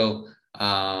little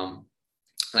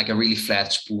like a really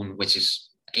flat spoon, which is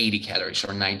 80 calories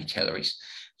or 90 calories.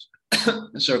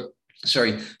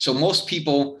 So most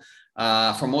people,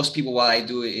 for most people, what I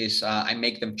do is I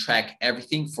make them track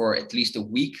everything for at least a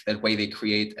week. That way they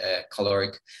create a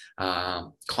caloric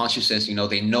consciousness.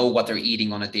 They know what they're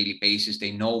eating on a daily basis.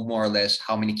 They know more or less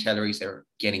how many calories they're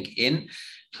getting in.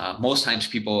 Most times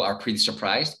people are pretty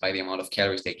surprised by the amount of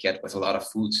calories they get with a lot of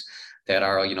foods that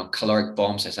are, caloric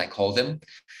bombs, as I call them.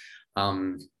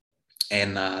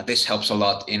 And this helps a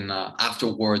lot in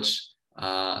afterwards,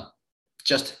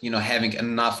 just having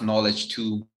enough knowledge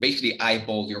to basically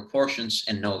eyeball your portions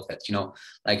and know that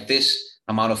like this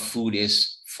amount of food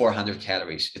is 400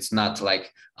 calories. It's not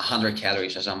like 100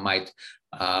 calories as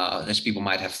people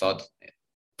might have thought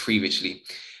previously.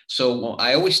 So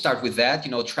I always start with that,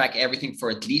 track everything for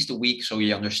at least a week so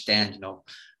you understand,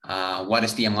 what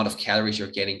is the amount of calories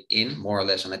you're getting in more or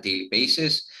less on a daily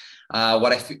basis.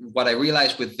 What I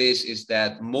realized with this is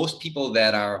that most people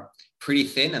that are pretty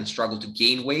thin and struggle to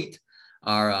gain weight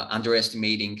are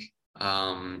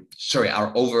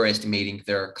are overestimating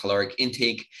their caloric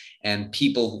intake, and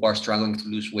people who are struggling to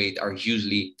lose weight are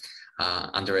usually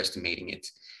underestimating it.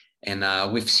 And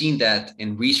we've seen that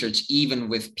in research, even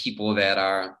with people that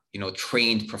are,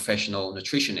 trained professional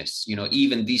nutritionists,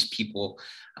 even these people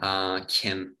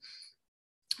can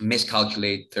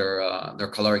miscalculate their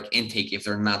caloric intake if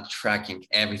they're not tracking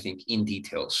everything in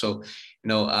detail. So,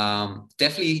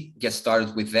 definitely get started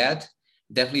with that.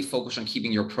 Definitely focus on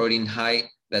keeping your protein high.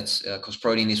 That's because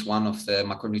protein is one of the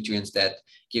macronutrients that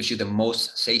gives you the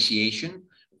most satiation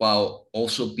while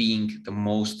also being the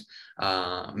most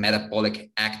metabolically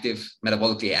active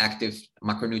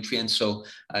macronutrient. So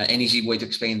an easy way to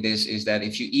explain this is that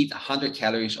if you eat 100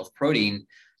 calories of protein,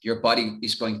 your body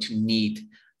is going to need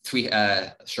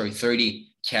 30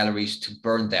 calories to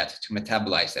burn that, to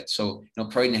metabolize that. So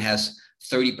protein has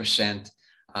 30%,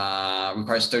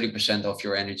 requires 30% of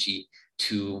your energy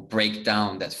to break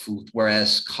down that food,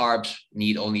 whereas carbs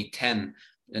need only 10%.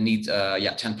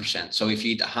 So if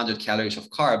you eat 100 calories of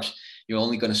carbs, you're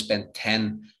only going to spend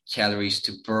 10 calories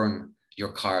to burn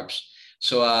your carbs.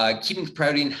 So keeping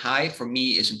protein high for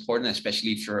me is important,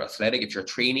 especially if you're athletic, if you're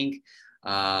training.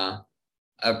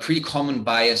 A pretty common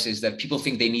bias is that people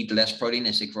think they need less protein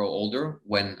as they grow older,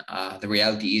 when the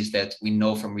reality is that we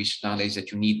know from research nowadays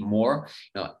that you need more.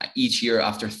 Each year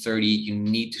after 30, you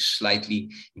need to slightly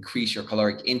increase your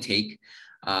caloric intake.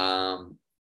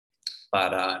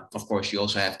 But of course, you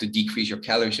also have to decrease your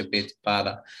calories a bit.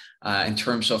 But in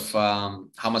terms of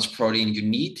how much protein you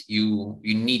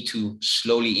need to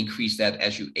slowly increase that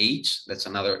as you age. That's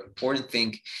another important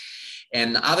thing.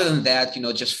 And other than that,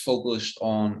 just focus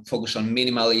on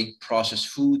minimally processed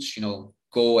foods.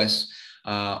 Go as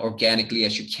organically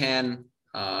as you can.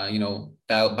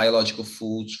 Biological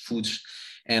foods,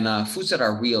 and foods that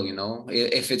are real.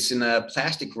 If it's in a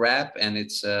plastic wrap and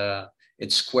it's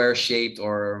square shaped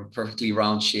or perfectly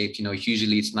round shaped,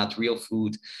 usually it's not real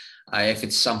food. If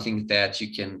it's something that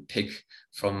you can pick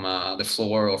from the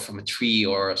floor or from a tree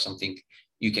or something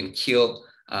you can kill,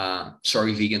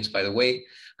 sorry vegans by the way,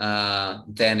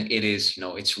 then it is,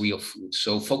 it's real food.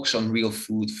 So focus on real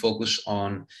food, focus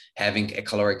on having a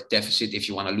caloric deficit if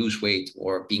you want to lose weight,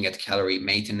 or being at calorie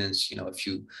maintenance, if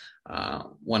you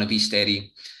want to be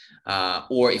steady,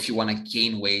 or if you want to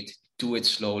gain weight, do it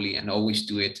slowly and always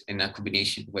do it in a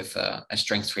combination with a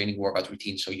strength training workout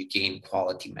routine so you gain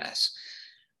quality mass.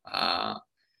 I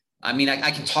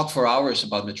can talk for hours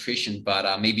about nutrition,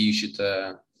 but maybe you should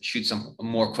shoot some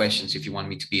more questions if you want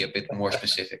me to be a bit more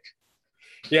specific.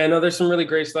 Yeah, no, there's some really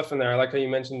great stuff in there. I like how you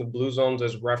mentioned the blue zones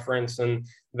as reference, and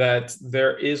that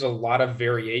there is a lot of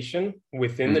variation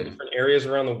within the different areas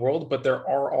around the world, but there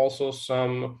are also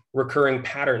some recurring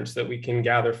patterns that we can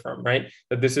gather from, right?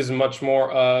 That this is much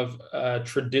more of a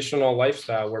traditional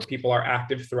lifestyle where people are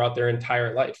active throughout their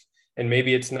entire life. And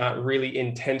maybe it's not really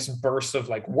intense bursts of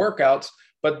like workouts,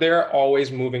 but they're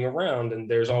always moving around and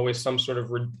there's always some sort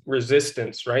of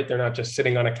resistance, right? They're not just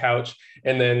sitting on a couch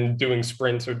and then doing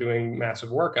sprints or doing massive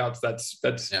workouts.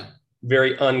 That's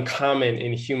very uncommon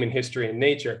in human history and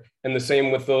nature. And the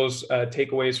same with those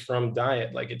takeaways from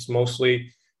diet. Like it's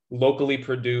mostly locally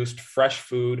produced, fresh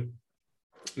food.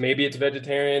 Maybe it's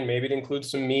vegetarian, maybe it includes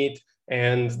some meat.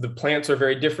 And the plants are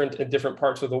very different in different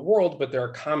parts of the world, but there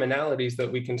are commonalities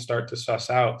that we can start to suss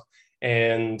out.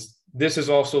 And this has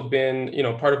also been,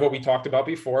 part of what we talked about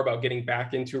before about getting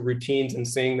back into routines and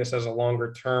seeing this as a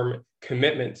longer term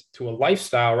commitment to a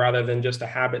lifestyle rather than just a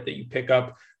habit that you pick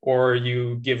up or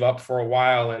you give up for a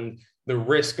while. And the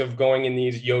risk of going in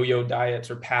these yo-yo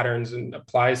diets or patterns and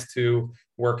applies to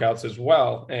workouts as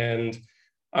well. And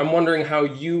I'm wondering how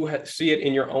you see it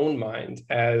in your own mind,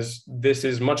 as this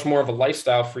is much more of a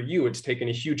lifestyle for you. It's taken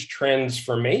a huge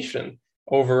transformation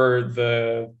over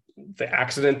the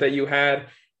accident that you had,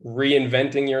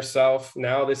 reinventing yourself.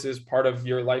 Now this is part of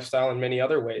your lifestyle in many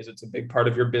other ways. It's a big part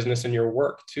of your business and your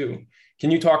work too. Can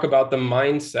you talk about the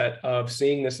mindset of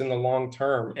seeing this in the long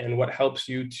term and what helps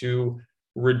you to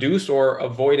reduce or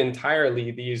avoid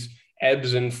entirely these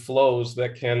ebbs and flows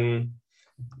that can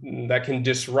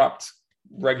disrupt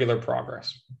regular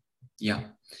progress? Yeah.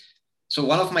 So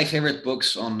one of my favorite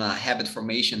books on habit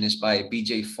formation is by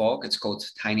BJ Fogg. It's called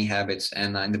Tiny Habits.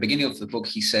 And in the beginning of the book,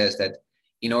 he says that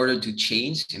in order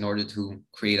to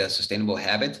create a sustainable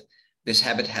habit, this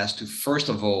habit has to, first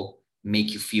of all,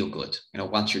 make you feel good.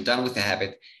 Once you're done with the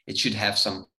habit, it should have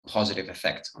some positive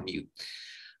effect on you.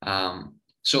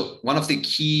 So one of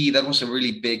the that was a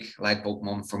really big light bulb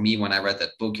moment for me when I read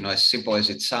that book. As simple as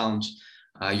it sounds,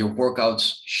 your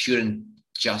workouts shouldn't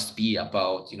just be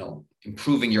about,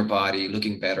 improving your body,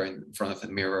 looking better in front of the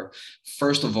mirror.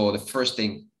 First of all, the first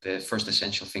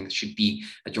essential thing should be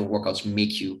that your workouts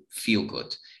make you feel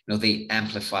good. They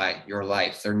amplify your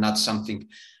life. They're not something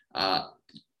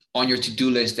on your to-do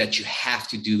list that you have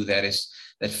to do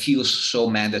that feels so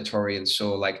mandatory and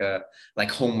so like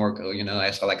homework,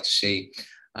 as I like to say.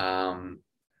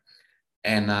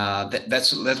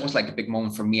 That was like a big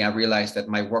moment for me. I realized that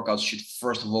my workouts should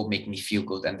first of all make me feel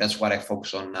good, and that's what I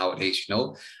focus on nowadays.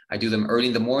 I do them early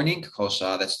in the morning because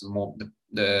that's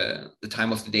the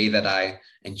time of the day that I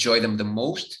enjoy them the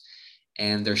most,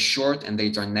 and they're short and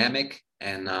they're dynamic.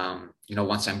 And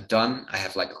once I'm done, I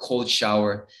have like a cold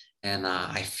shower, and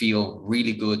I feel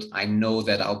really good. I know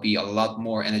that I'll be a lot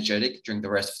more energetic during the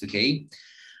rest of the day.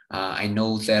 I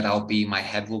know that my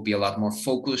head will be a lot more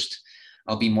focused.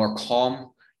 I'll be more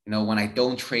calm. When I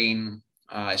don't train,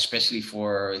 especially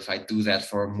if I do that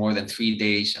for more than 3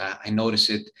 days, I notice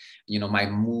it. My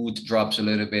mood drops a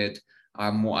little bit.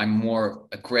 I'm more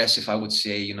aggressive, I would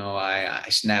say. I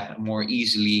snap more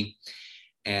easily,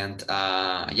 and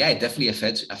it definitely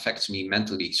affects me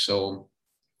mentally. So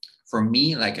for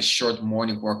me, like a short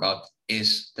morning workout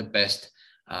is the best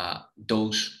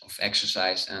dose of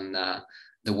exercise, and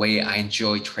the way I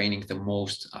enjoy training the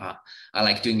most. I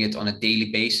like doing it on a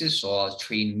daily basis, so I'll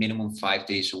train minimum 5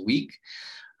 days a week,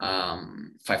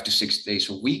 5 to 6 days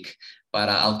a week, but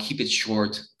I'll keep it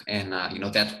short, and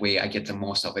that way I get the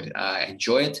most of it. I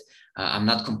enjoy it. I'm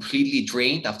not completely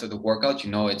drained after the workout.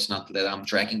 It's not that I'm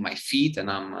dragging my feet and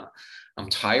I'm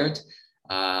tired.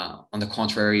 On the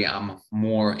contrary, I'm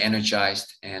more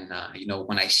energized, and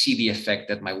when I see the effect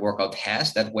that my workout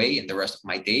has that way in the rest of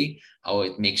my day, how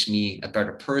it makes me a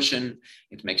better person,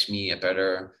 it makes me a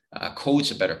better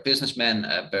coach, a better businessman,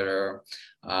 a better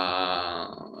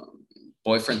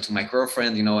boyfriend to my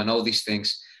girlfriend, and all these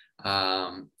things.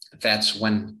 That's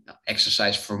when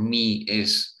exercise for me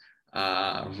is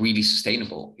really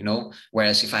sustainable.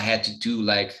 Whereas if I had to do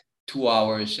like 2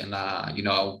 hours and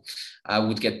I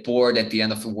would get bored at the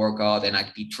end of the workout, and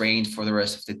I'd be drained for the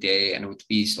rest of the day, and it would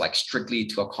be like strictly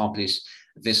to accomplish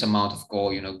this amount of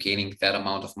goal, gaining that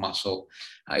amount of muscle.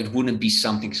 It wouldn't be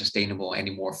something sustainable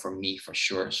anymore for me, for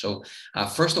sure. So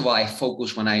first of all, I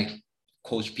focus when I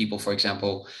coach people, for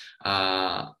example,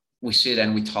 we sit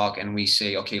and we talk and we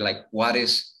say, okay, like what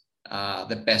is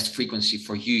the best frequency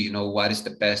for you? What is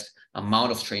the best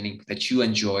amount of training that you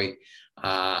enjoy?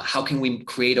 How can we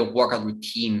create a workout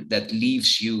routine that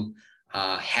leaves you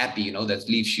happy,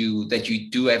 that you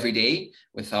do every day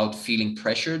without feeling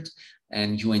pressured,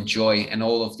 and you enjoy, and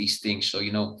all of these things. So,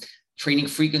 training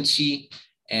frequency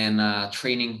and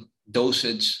training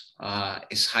dosage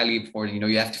is highly important.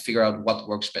 You have to figure out what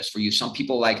works best for you. Some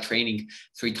people like training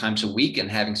 3 times a week and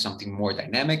having something more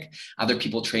dynamic. Other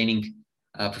people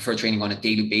prefer training on a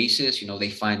daily basis. They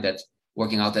find that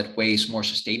working out that way is more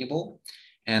sustainable.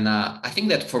 And I think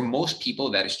that for most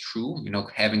people that is true.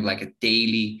 Having like a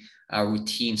daily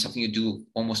routine, something you do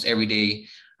almost every day,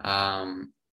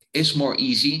 is more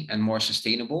easy and more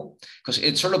sustainable, because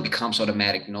it sort of becomes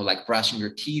automatic. Like brushing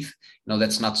your teeth.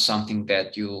 That's not something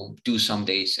that you'll do some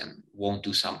days and won't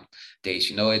do some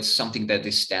days. It's something that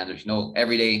is standard.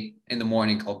 Every day in the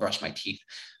morning I'll brush my teeth.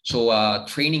 So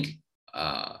training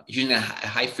using a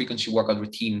high frequency workout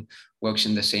routine works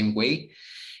in the same way.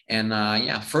 And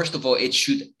first of all, it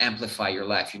should amplify your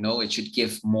life. It should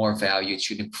give more value. It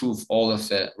should improve all of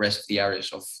the rest of the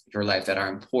areas of your life that are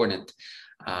important.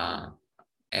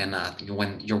 And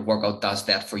when your workout does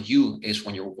that for you is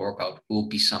when your workout will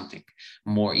be something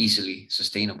more easily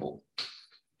sustainable.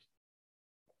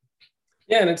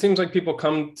 Yeah, and it seems like people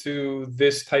come to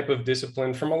this type of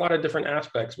discipline from a lot of different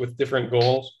aspects with different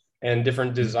goals and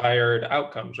different desired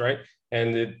outcomes, right?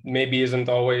 And it maybe isn't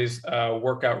always a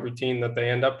workout routine that they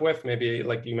end up with. Maybe,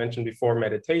 like you mentioned before,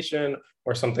 meditation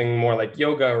or something more like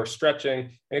yoga or stretching.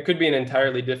 And it could be an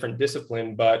entirely different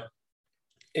discipline, but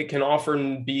it can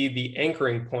often be the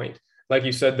anchoring point, like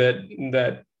you said,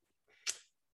 that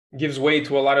gives way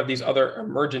to a lot of these other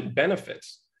emergent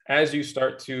benefits as you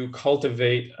start to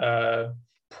cultivate a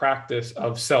practice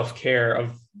of self-care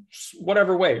of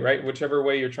whatever way, right? Whichever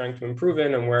way you're trying to improve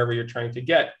in and wherever you're trying to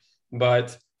get.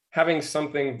 But having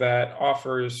something that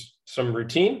offers some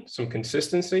routine, some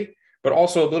consistency, but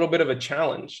also a little bit of a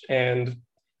challenge and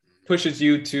pushes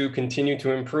you to continue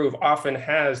to improve often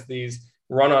has these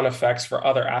run-on effects for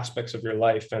other aspects of your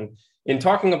life. And In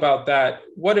talking about that,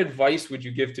 what advice would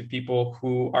you give to people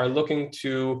who are looking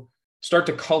to start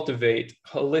to cultivate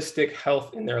holistic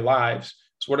health in their lives?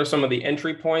 So what are some of the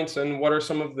entry points, and what are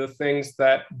some of the things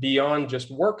that beyond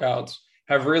just workouts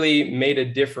have really made a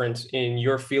difference in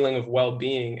your feeling of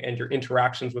well-being and your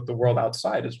interactions with the world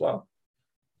outside as well?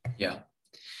 Yeah.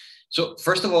 So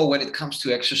first of all, when it comes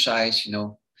to exercise,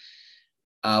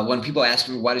 when people ask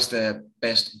me what is the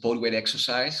best body weight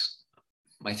exercise,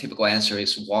 my typical answer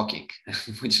is walking,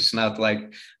 which is not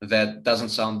like, that doesn't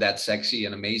sound that sexy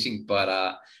and amazing,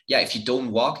 but yeah, if you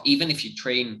don't walk, even if you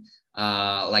train,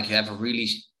 like you have a really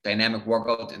dynamic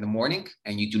workout in the morning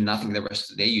and you do nothing the rest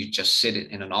of the day, you just sit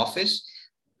in an office,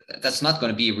 that's not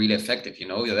going to be really effective.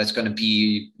 That's going to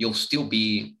be, you'll still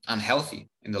be unhealthy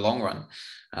in the long run.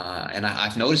 And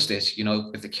I've noticed this,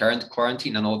 with the current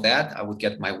quarantine and all that, I would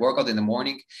get my workout in the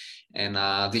morning. And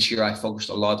this year I focused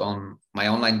a lot on my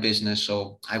online business.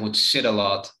 So I would sit a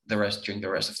lot during the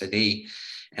rest of the day.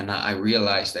 And I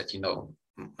realized that,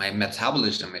 my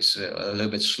metabolism is a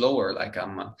little bit slower. Like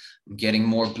I'm getting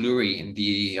more blurry in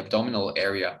the abdominal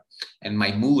area, and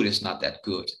my mood is not that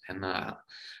good. And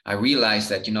I realized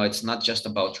that, it's not just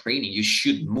about training. You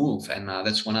should move. And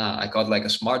that's when I got like a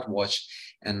smartwatch.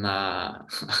 And I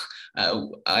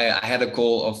had a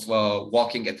goal of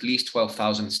walking at least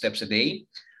 12,000 steps a day.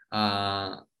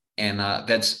 And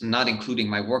that's not including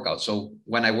my workout. So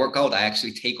when I work out, I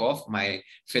actually take off my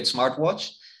Fit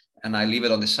smartwatch and I leave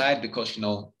it on the side because,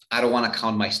 I don't want to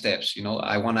count my steps.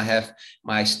 I want to have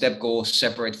my step goal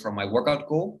separate from my workout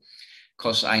goal,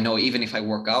 because I know even if I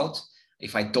work out,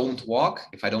 if I don't walk,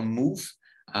 if I don't move,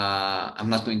 I'm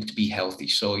not going to be healthy.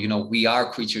 So, we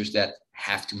are creatures that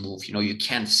have to move. You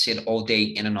can't sit all day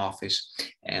in an office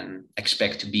and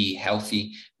expect to be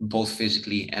healthy, both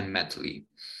physically and mentally.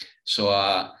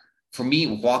 So for me,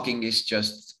 walking is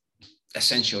just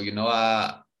essential.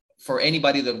 For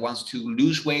anybody that wants to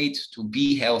lose weight, to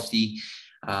be healthy,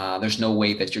 there's no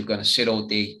way that you're going to sit all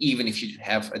day, even if you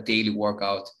have a daily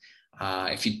workout.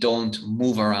 If you don't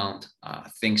move around,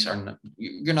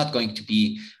 you're not going to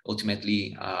be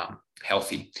ultimately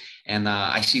healthy. And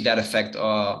I see that effect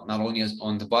not only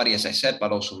on the body, as I said,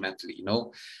 but also mentally.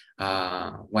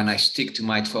 When I stick to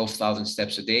my 12,000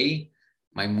 steps a day,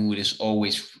 my mood is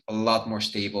always a lot more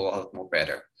stable, a lot more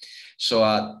better.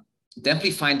 So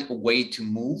definitely find a way to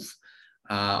move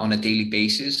on a daily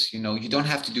basis. You don't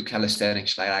have to do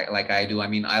calisthenics like I do. I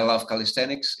mean, I love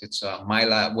calisthenics. It's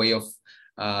my way of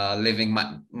living,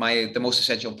 the most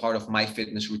essential part of my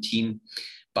fitness routine.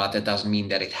 But that doesn't mean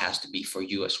that it has to be for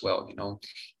you as well.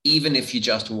 Even if you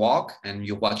just walk and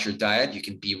you watch your diet, you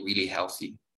can be really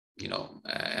healthy,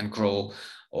 and grow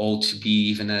old to be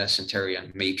even a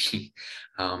centurion, maybe.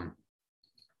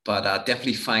 But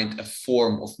definitely find a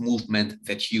form of movement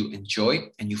that you enjoy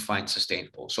and you find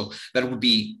sustainable. So that would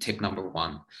be tip number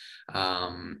one.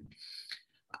 I'm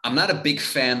not a big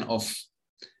fan of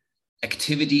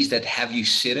activities that have you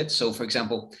seated. So for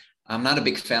example, I'm not a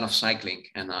big fan of cycling,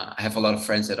 and I have a lot of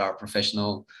friends that are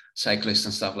professional cyclists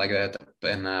and stuff like that,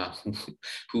 and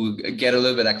who get a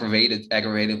little bit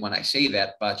aggravated when I say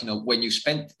that. But when you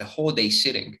spend the whole day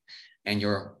sitting, and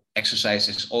your exercise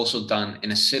is also done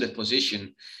in a seated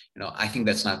position, I think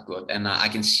that's not good. And I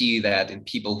can see that in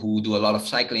people who do a lot of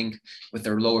cycling with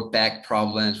their lower back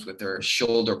problems, with their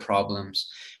shoulder problems.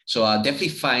 So definitely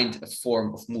find a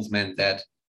form of movement that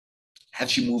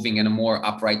has you moving in a more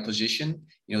upright position,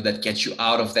 that gets you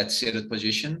out of that seated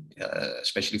position,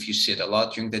 especially if you sit a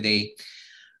lot during the day,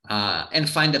 and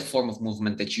find a form of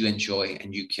movement that you enjoy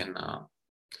and you can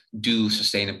do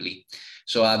sustainably.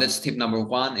 So that's tip number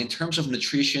one. In terms of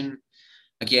nutrition,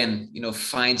 again,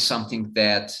 find something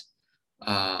that,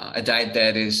 a diet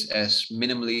that is as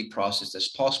minimally processed as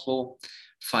possible.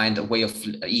 Find a way of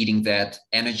eating that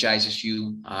energizes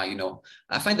you.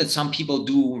 I find that some people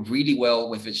do really well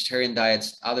with vegetarian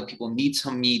diets. Other people need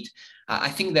some meat. I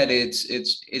think that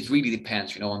it really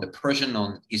depends, on the person,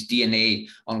 on his DNA,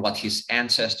 on what his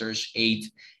ancestors ate.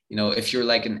 If you're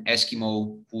like an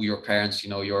Eskimo, who your parents,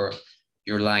 your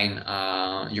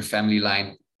line, your family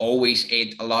line always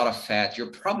ate a lot of fat,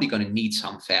 you're probably going to need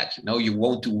some fat. You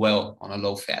won't do well on a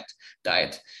low fat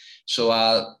diet.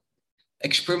 So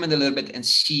experiment a little bit and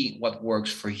see what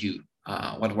works for you,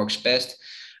 what works best.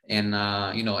 And,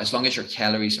 as long as your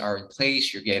calories are in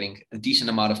place, you're getting a decent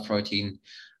amount of protein,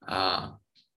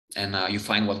 and you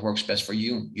find what works best for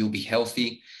you, you'll be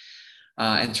healthy.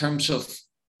 In terms of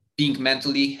being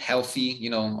mentally healthy,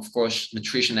 of course,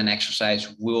 nutrition and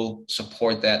exercise will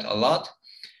support that a lot.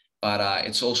 But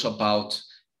it's also about,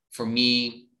 for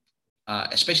me,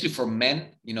 especially for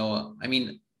men, I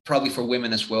mean, probably for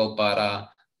women as well, but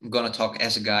I'm going to talk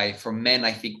as a guy. For men,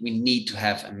 I think we need to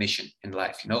have a mission in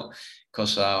life,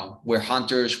 because we're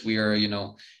hunters.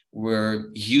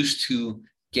 We're used to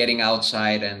getting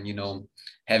outside and,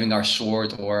 having our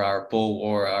sword or our bow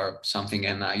or our something,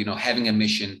 and, having a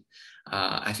mission.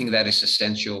 I think that is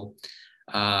essential.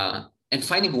 And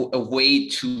finding a way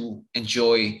to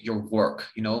enjoy your work,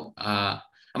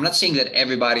 I'm not saying that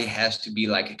everybody has to be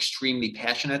like extremely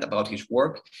passionate about his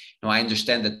work. I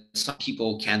understand that some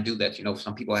people can't do that.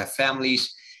 Some people have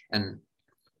families and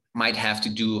might have to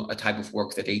do a type of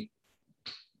work that they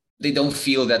don't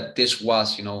feel that this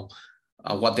was,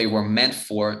 what they were meant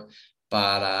for.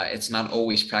 But it's not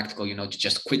always practical, to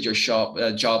just quit your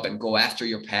job and go after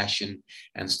your passion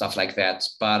and stuff like that.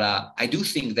 But I do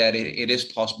think that it is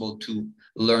possible to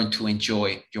learn to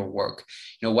enjoy your work.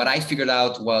 What I figured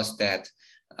out was that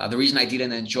the reason I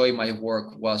didn't enjoy my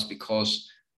work was because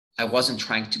I wasn't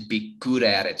trying to be good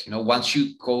at it. Once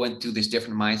you go into this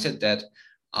different mindset that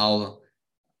I'll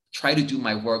try to do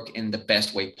my work in the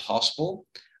best way possible,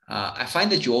 I find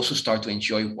that you also start to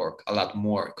enjoy work a lot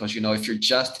more. Because, if you're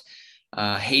just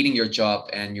hating your job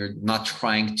and you're not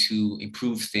trying to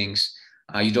improve things,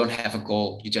 you don't have a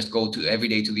goal. You just go to every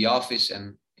day to the office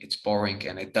and it's boring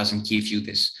and it doesn't give you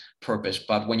this purpose.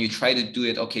 But when you try to do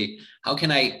it, okay, how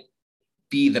can I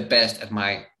be the best at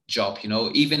my job?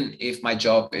 Even if my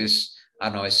job is, I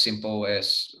don't know, as simple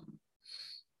as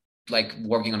like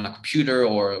working on a computer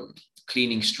or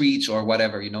cleaning streets or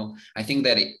whatever, I think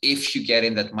that if you get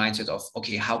in that mindset of,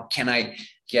 okay, how can I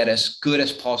get as good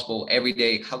as possible every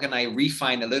day? How can I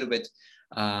refine a little bit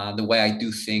the way I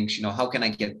do things? How can I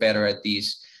get better at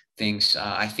these things?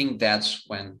 I think that's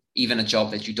when even a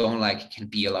job that you don't like can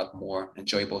be a lot more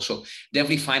enjoyable. So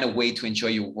definitely find a way to enjoy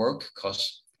your work,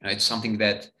 because it's something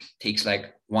that takes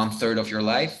like 1/3 of your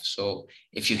life. So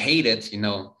if you hate it,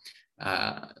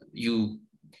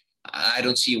 I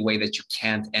don't see a way that you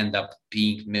can't end up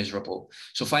being miserable.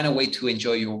 So find a way to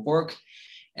enjoy your work,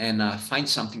 and find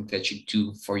something that you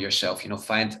do for yourself.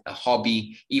 Find a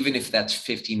hobby, even if that's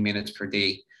 15 minutes per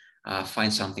day.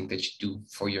 Find something that you do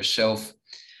for yourself.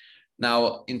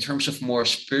 Now, in terms of more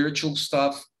spiritual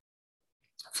stuff,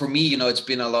 for me, it's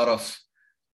been a lot of,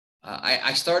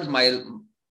 I started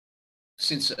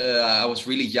since I was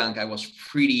really young, I was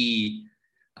pretty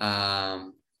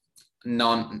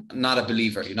not a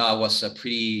believer. I was a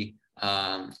pretty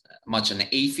much an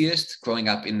atheist growing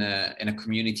up in a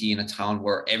community, in a town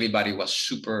where everybody was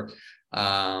super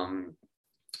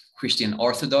Christian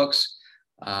Orthodox.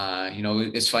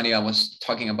 It's funny. I was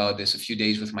talking about this a few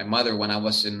days with my mother when I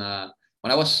was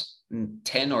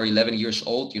 10 or 11 years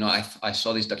old. I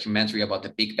saw this documentary about the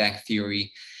Big Bang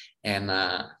Theory, and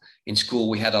in school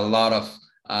we had a lot of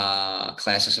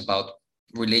classes about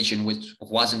religion, which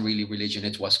wasn't really religion.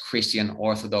 It was Christian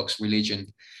Orthodox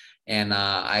religion. And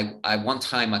I one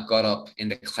time I got up in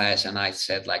the class and I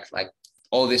said like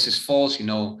all this is false.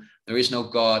 There is no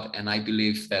God, and I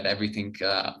believe that everything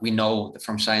we know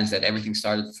from science that everything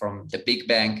started from the Big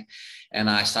Bang. And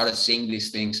I started saying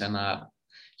these things, and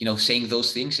saying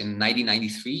those things in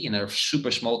 1993 in a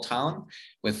super small town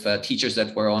with teachers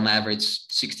that were on average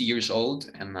 60 years old,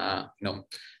 and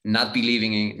not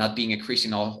being a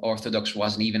Christian Orthodox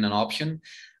wasn't even an option.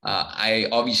 I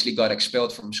obviously got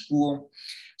expelled from school.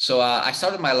 So I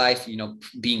started my life,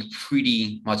 being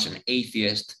pretty much an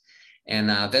atheist. And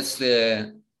that's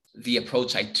the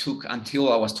approach I took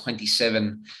until I was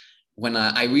 27, when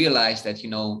I realized that,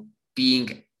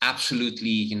 being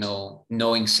absolutely,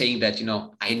 saying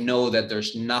that, I know that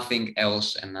there's nothing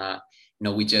else, and,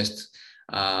 we just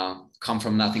come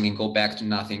from nothing and go back to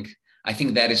nothing. I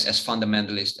think that is as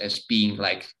fundamentalist as being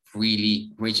like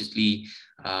really rigidly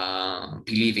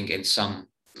believing in some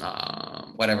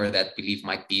whatever that belief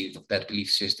might be, that belief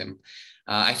system.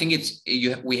 I think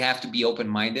we have to be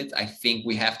open-minded. I think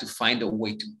we have to find a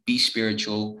way to be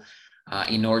spiritual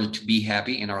in order to be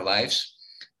happy in our lives.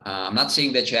 I'm not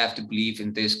saying that you have to believe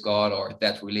in this God or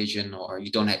that religion, or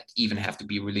you don't even have to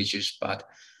be religious, but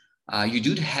you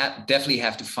do definitely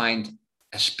have to find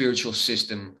a spiritual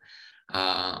system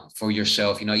for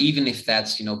yourself, even if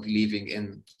that's, believing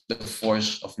in the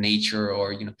force of nature,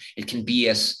 or, it can be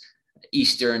as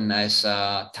Eastern as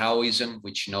Taoism,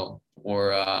 which,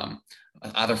 or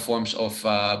other forms of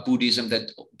Buddhism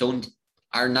that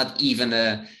are not even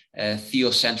a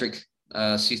theocentric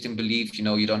system belief.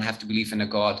 You don't have to believe in a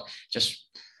God. Just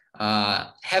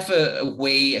have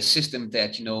a system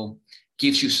that,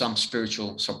 gives you some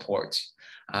spiritual support.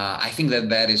 I think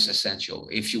that is essential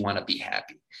if you want to be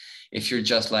happy. If you're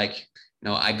just like,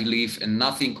 I believe in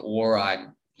nothing, or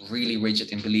I'm really rigid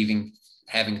in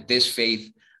having this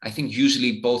faith, I think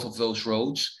usually both of those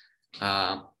roads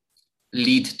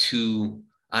lead to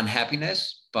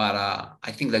unhappiness. But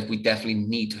I think that we definitely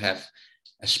need to have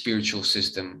a spiritual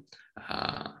system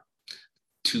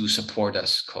to support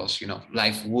us, because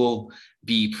life will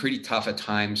be pretty tough at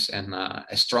times, and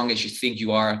as strong as you think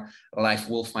you are, life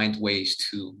will find ways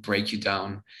to break you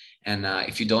down. And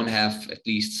if you don't have at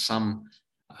least some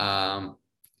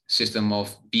system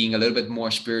of being a little bit more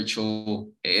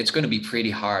spiritual, it's going to be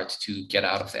pretty hard to get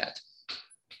out of that.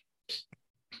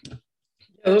 Yeah,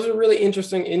 those are really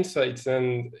interesting insights,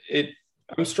 and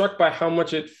I'm struck by how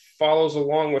much it follows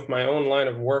along with my own line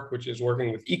of work, which is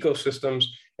working with ecosystems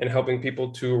and helping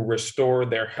people to restore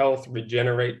their health,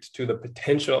 regenerate to the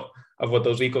potential of what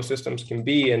those ecosystems can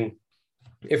be. And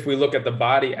if we look at the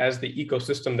body as the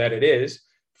ecosystem that it is,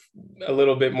 a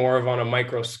little bit more of on a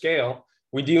micro scale,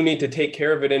 we do need to take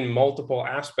care of it in multiple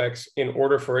aspects in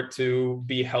order for it to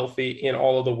be healthy in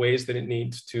all of the ways that it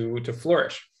needs to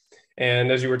flourish.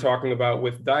 And as you were talking about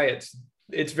with diets,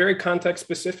 it's very context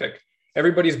specific.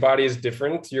 Everybody's body is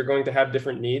different. You're going to have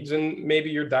different needs, and maybe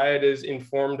your diet is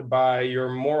informed by your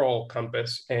moral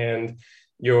compass and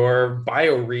your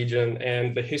bioregion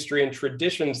and the history and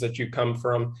traditions that you come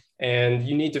from. And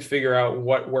you need to figure out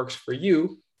what works for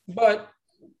you, but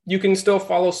you can still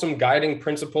follow some guiding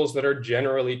principles that are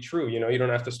generally true. You don't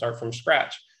have to start from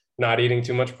scratch. Not eating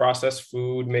too much processed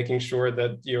food, making sure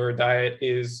that your diet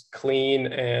is clean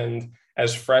and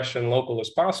as fresh and local as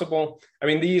possible. I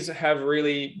mean, these have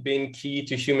really been key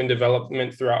to human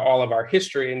development throughout all of our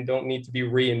history and don't need to be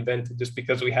reinvented just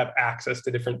because we have access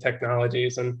to different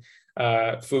technologies and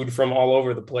food from all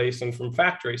over the place and from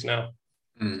factories now.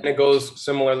 And it goes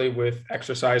similarly with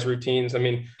exercise routines. I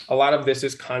mean, a lot of this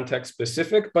is context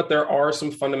specific, but there are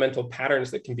some fundamental patterns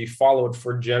that can be followed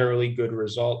for generally good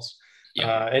results.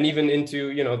 Yeah. And even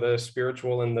into, the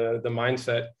spiritual and the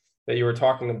mindset that you were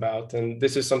talking about. And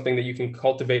this is something that you can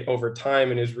cultivate over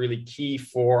time and is really key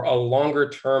for a longer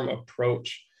term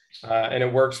approach. And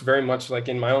it works very much like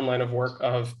in my own line of work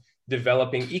of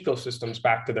developing ecosystems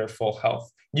back to their full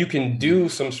health. You can do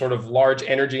some sort of large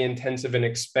energy intensive and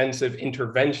expensive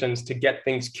interventions to get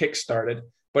things kickstarted.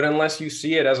 But unless you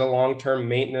see it as a long-term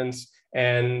maintenance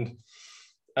and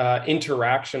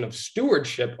interaction of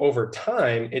stewardship over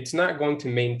time, it's not going to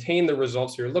maintain the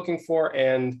results you're looking for,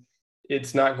 and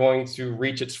it's not going to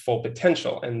reach its full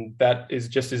potential. And that is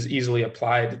just as easily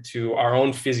applied to our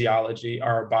own physiology,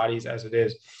 our bodies as it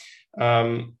is.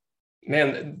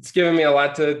 Man, it's given me a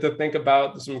lot to think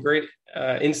about, some great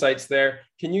insights there.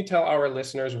 Can you tell our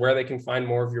listeners where they can find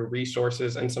more of your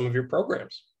resources and some of your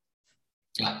programs?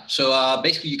 Yeah, so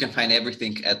basically you can find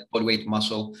everything at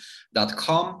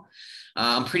bodyweightmuscle.com.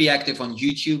 I'm pretty active on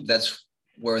YouTube. That's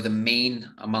where the main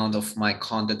amount of my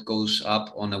content goes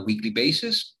up on a weekly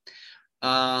basis.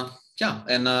 And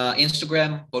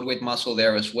Instagram, bodyweight muscle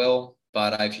there as well.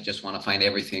 But if you just want to find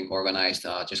everything organized,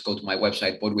 just go to my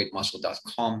website,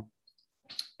 bodyweightmuscle.com.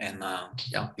 And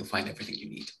you'll find everything you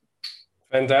need.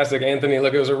 Fantastic, Anthony.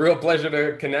 Look, it was a real pleasure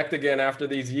to connect again after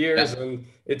these years. Yeah. And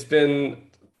it's been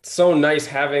so nice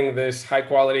having this high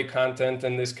quality content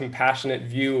and this compassionate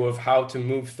view of how to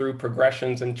move through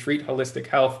progressions and treat holistic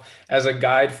health as a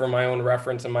guide for my own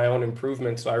reference and my own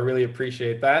improvement. So I really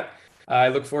appreciate that. I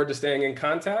look forward to staying in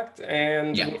contact,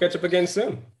 and we'll catch up again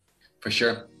soon. For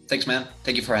sure. Thanks, man.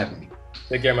 Thank you for having me.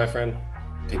 Take care, my friend.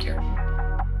 Take care.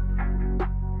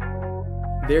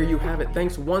 There you have it.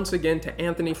 Thanks once again to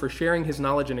Anthony for sharing his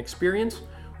knowledge and experience.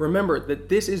 Remember that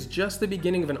this is just the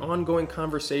beginning of an ongoing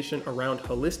conversation around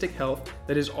holistic health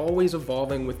that is always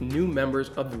evolving with new members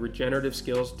of the Regenerative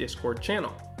Skills Discord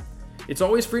channel. It's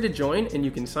always free to join, and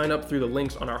you can sign up through the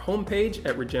links on our homepage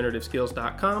at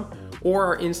regenerativeskills.com or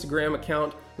our Instagram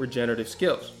account, Regenerative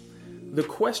Skills. The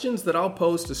questions that I'll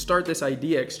pose to start this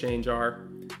idea exchange are: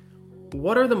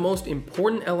 what are the most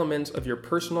important elements of your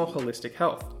personal holistic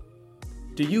health?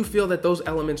 Do you feel that those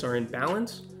elements are in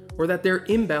balance, or that their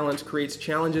imbalance creates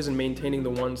challenges in maintaining the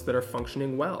ones that are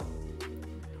functioning well?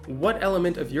 What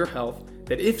element of your health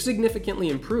that, if significantly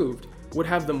improved, would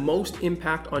have the most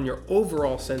impact on your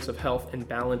overall sense of health and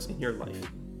balance in your life?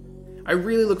 I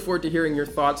really look forward to hearing your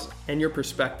thoughts and your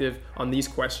perspective on these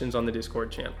questions on the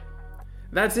Discord channel.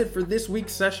 That's it for this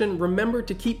week's session. Remember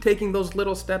to keep taking those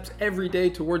little steps every day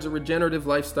towards a regenerative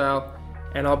lifestyle,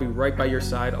 and I'll be right by your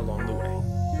side along the way.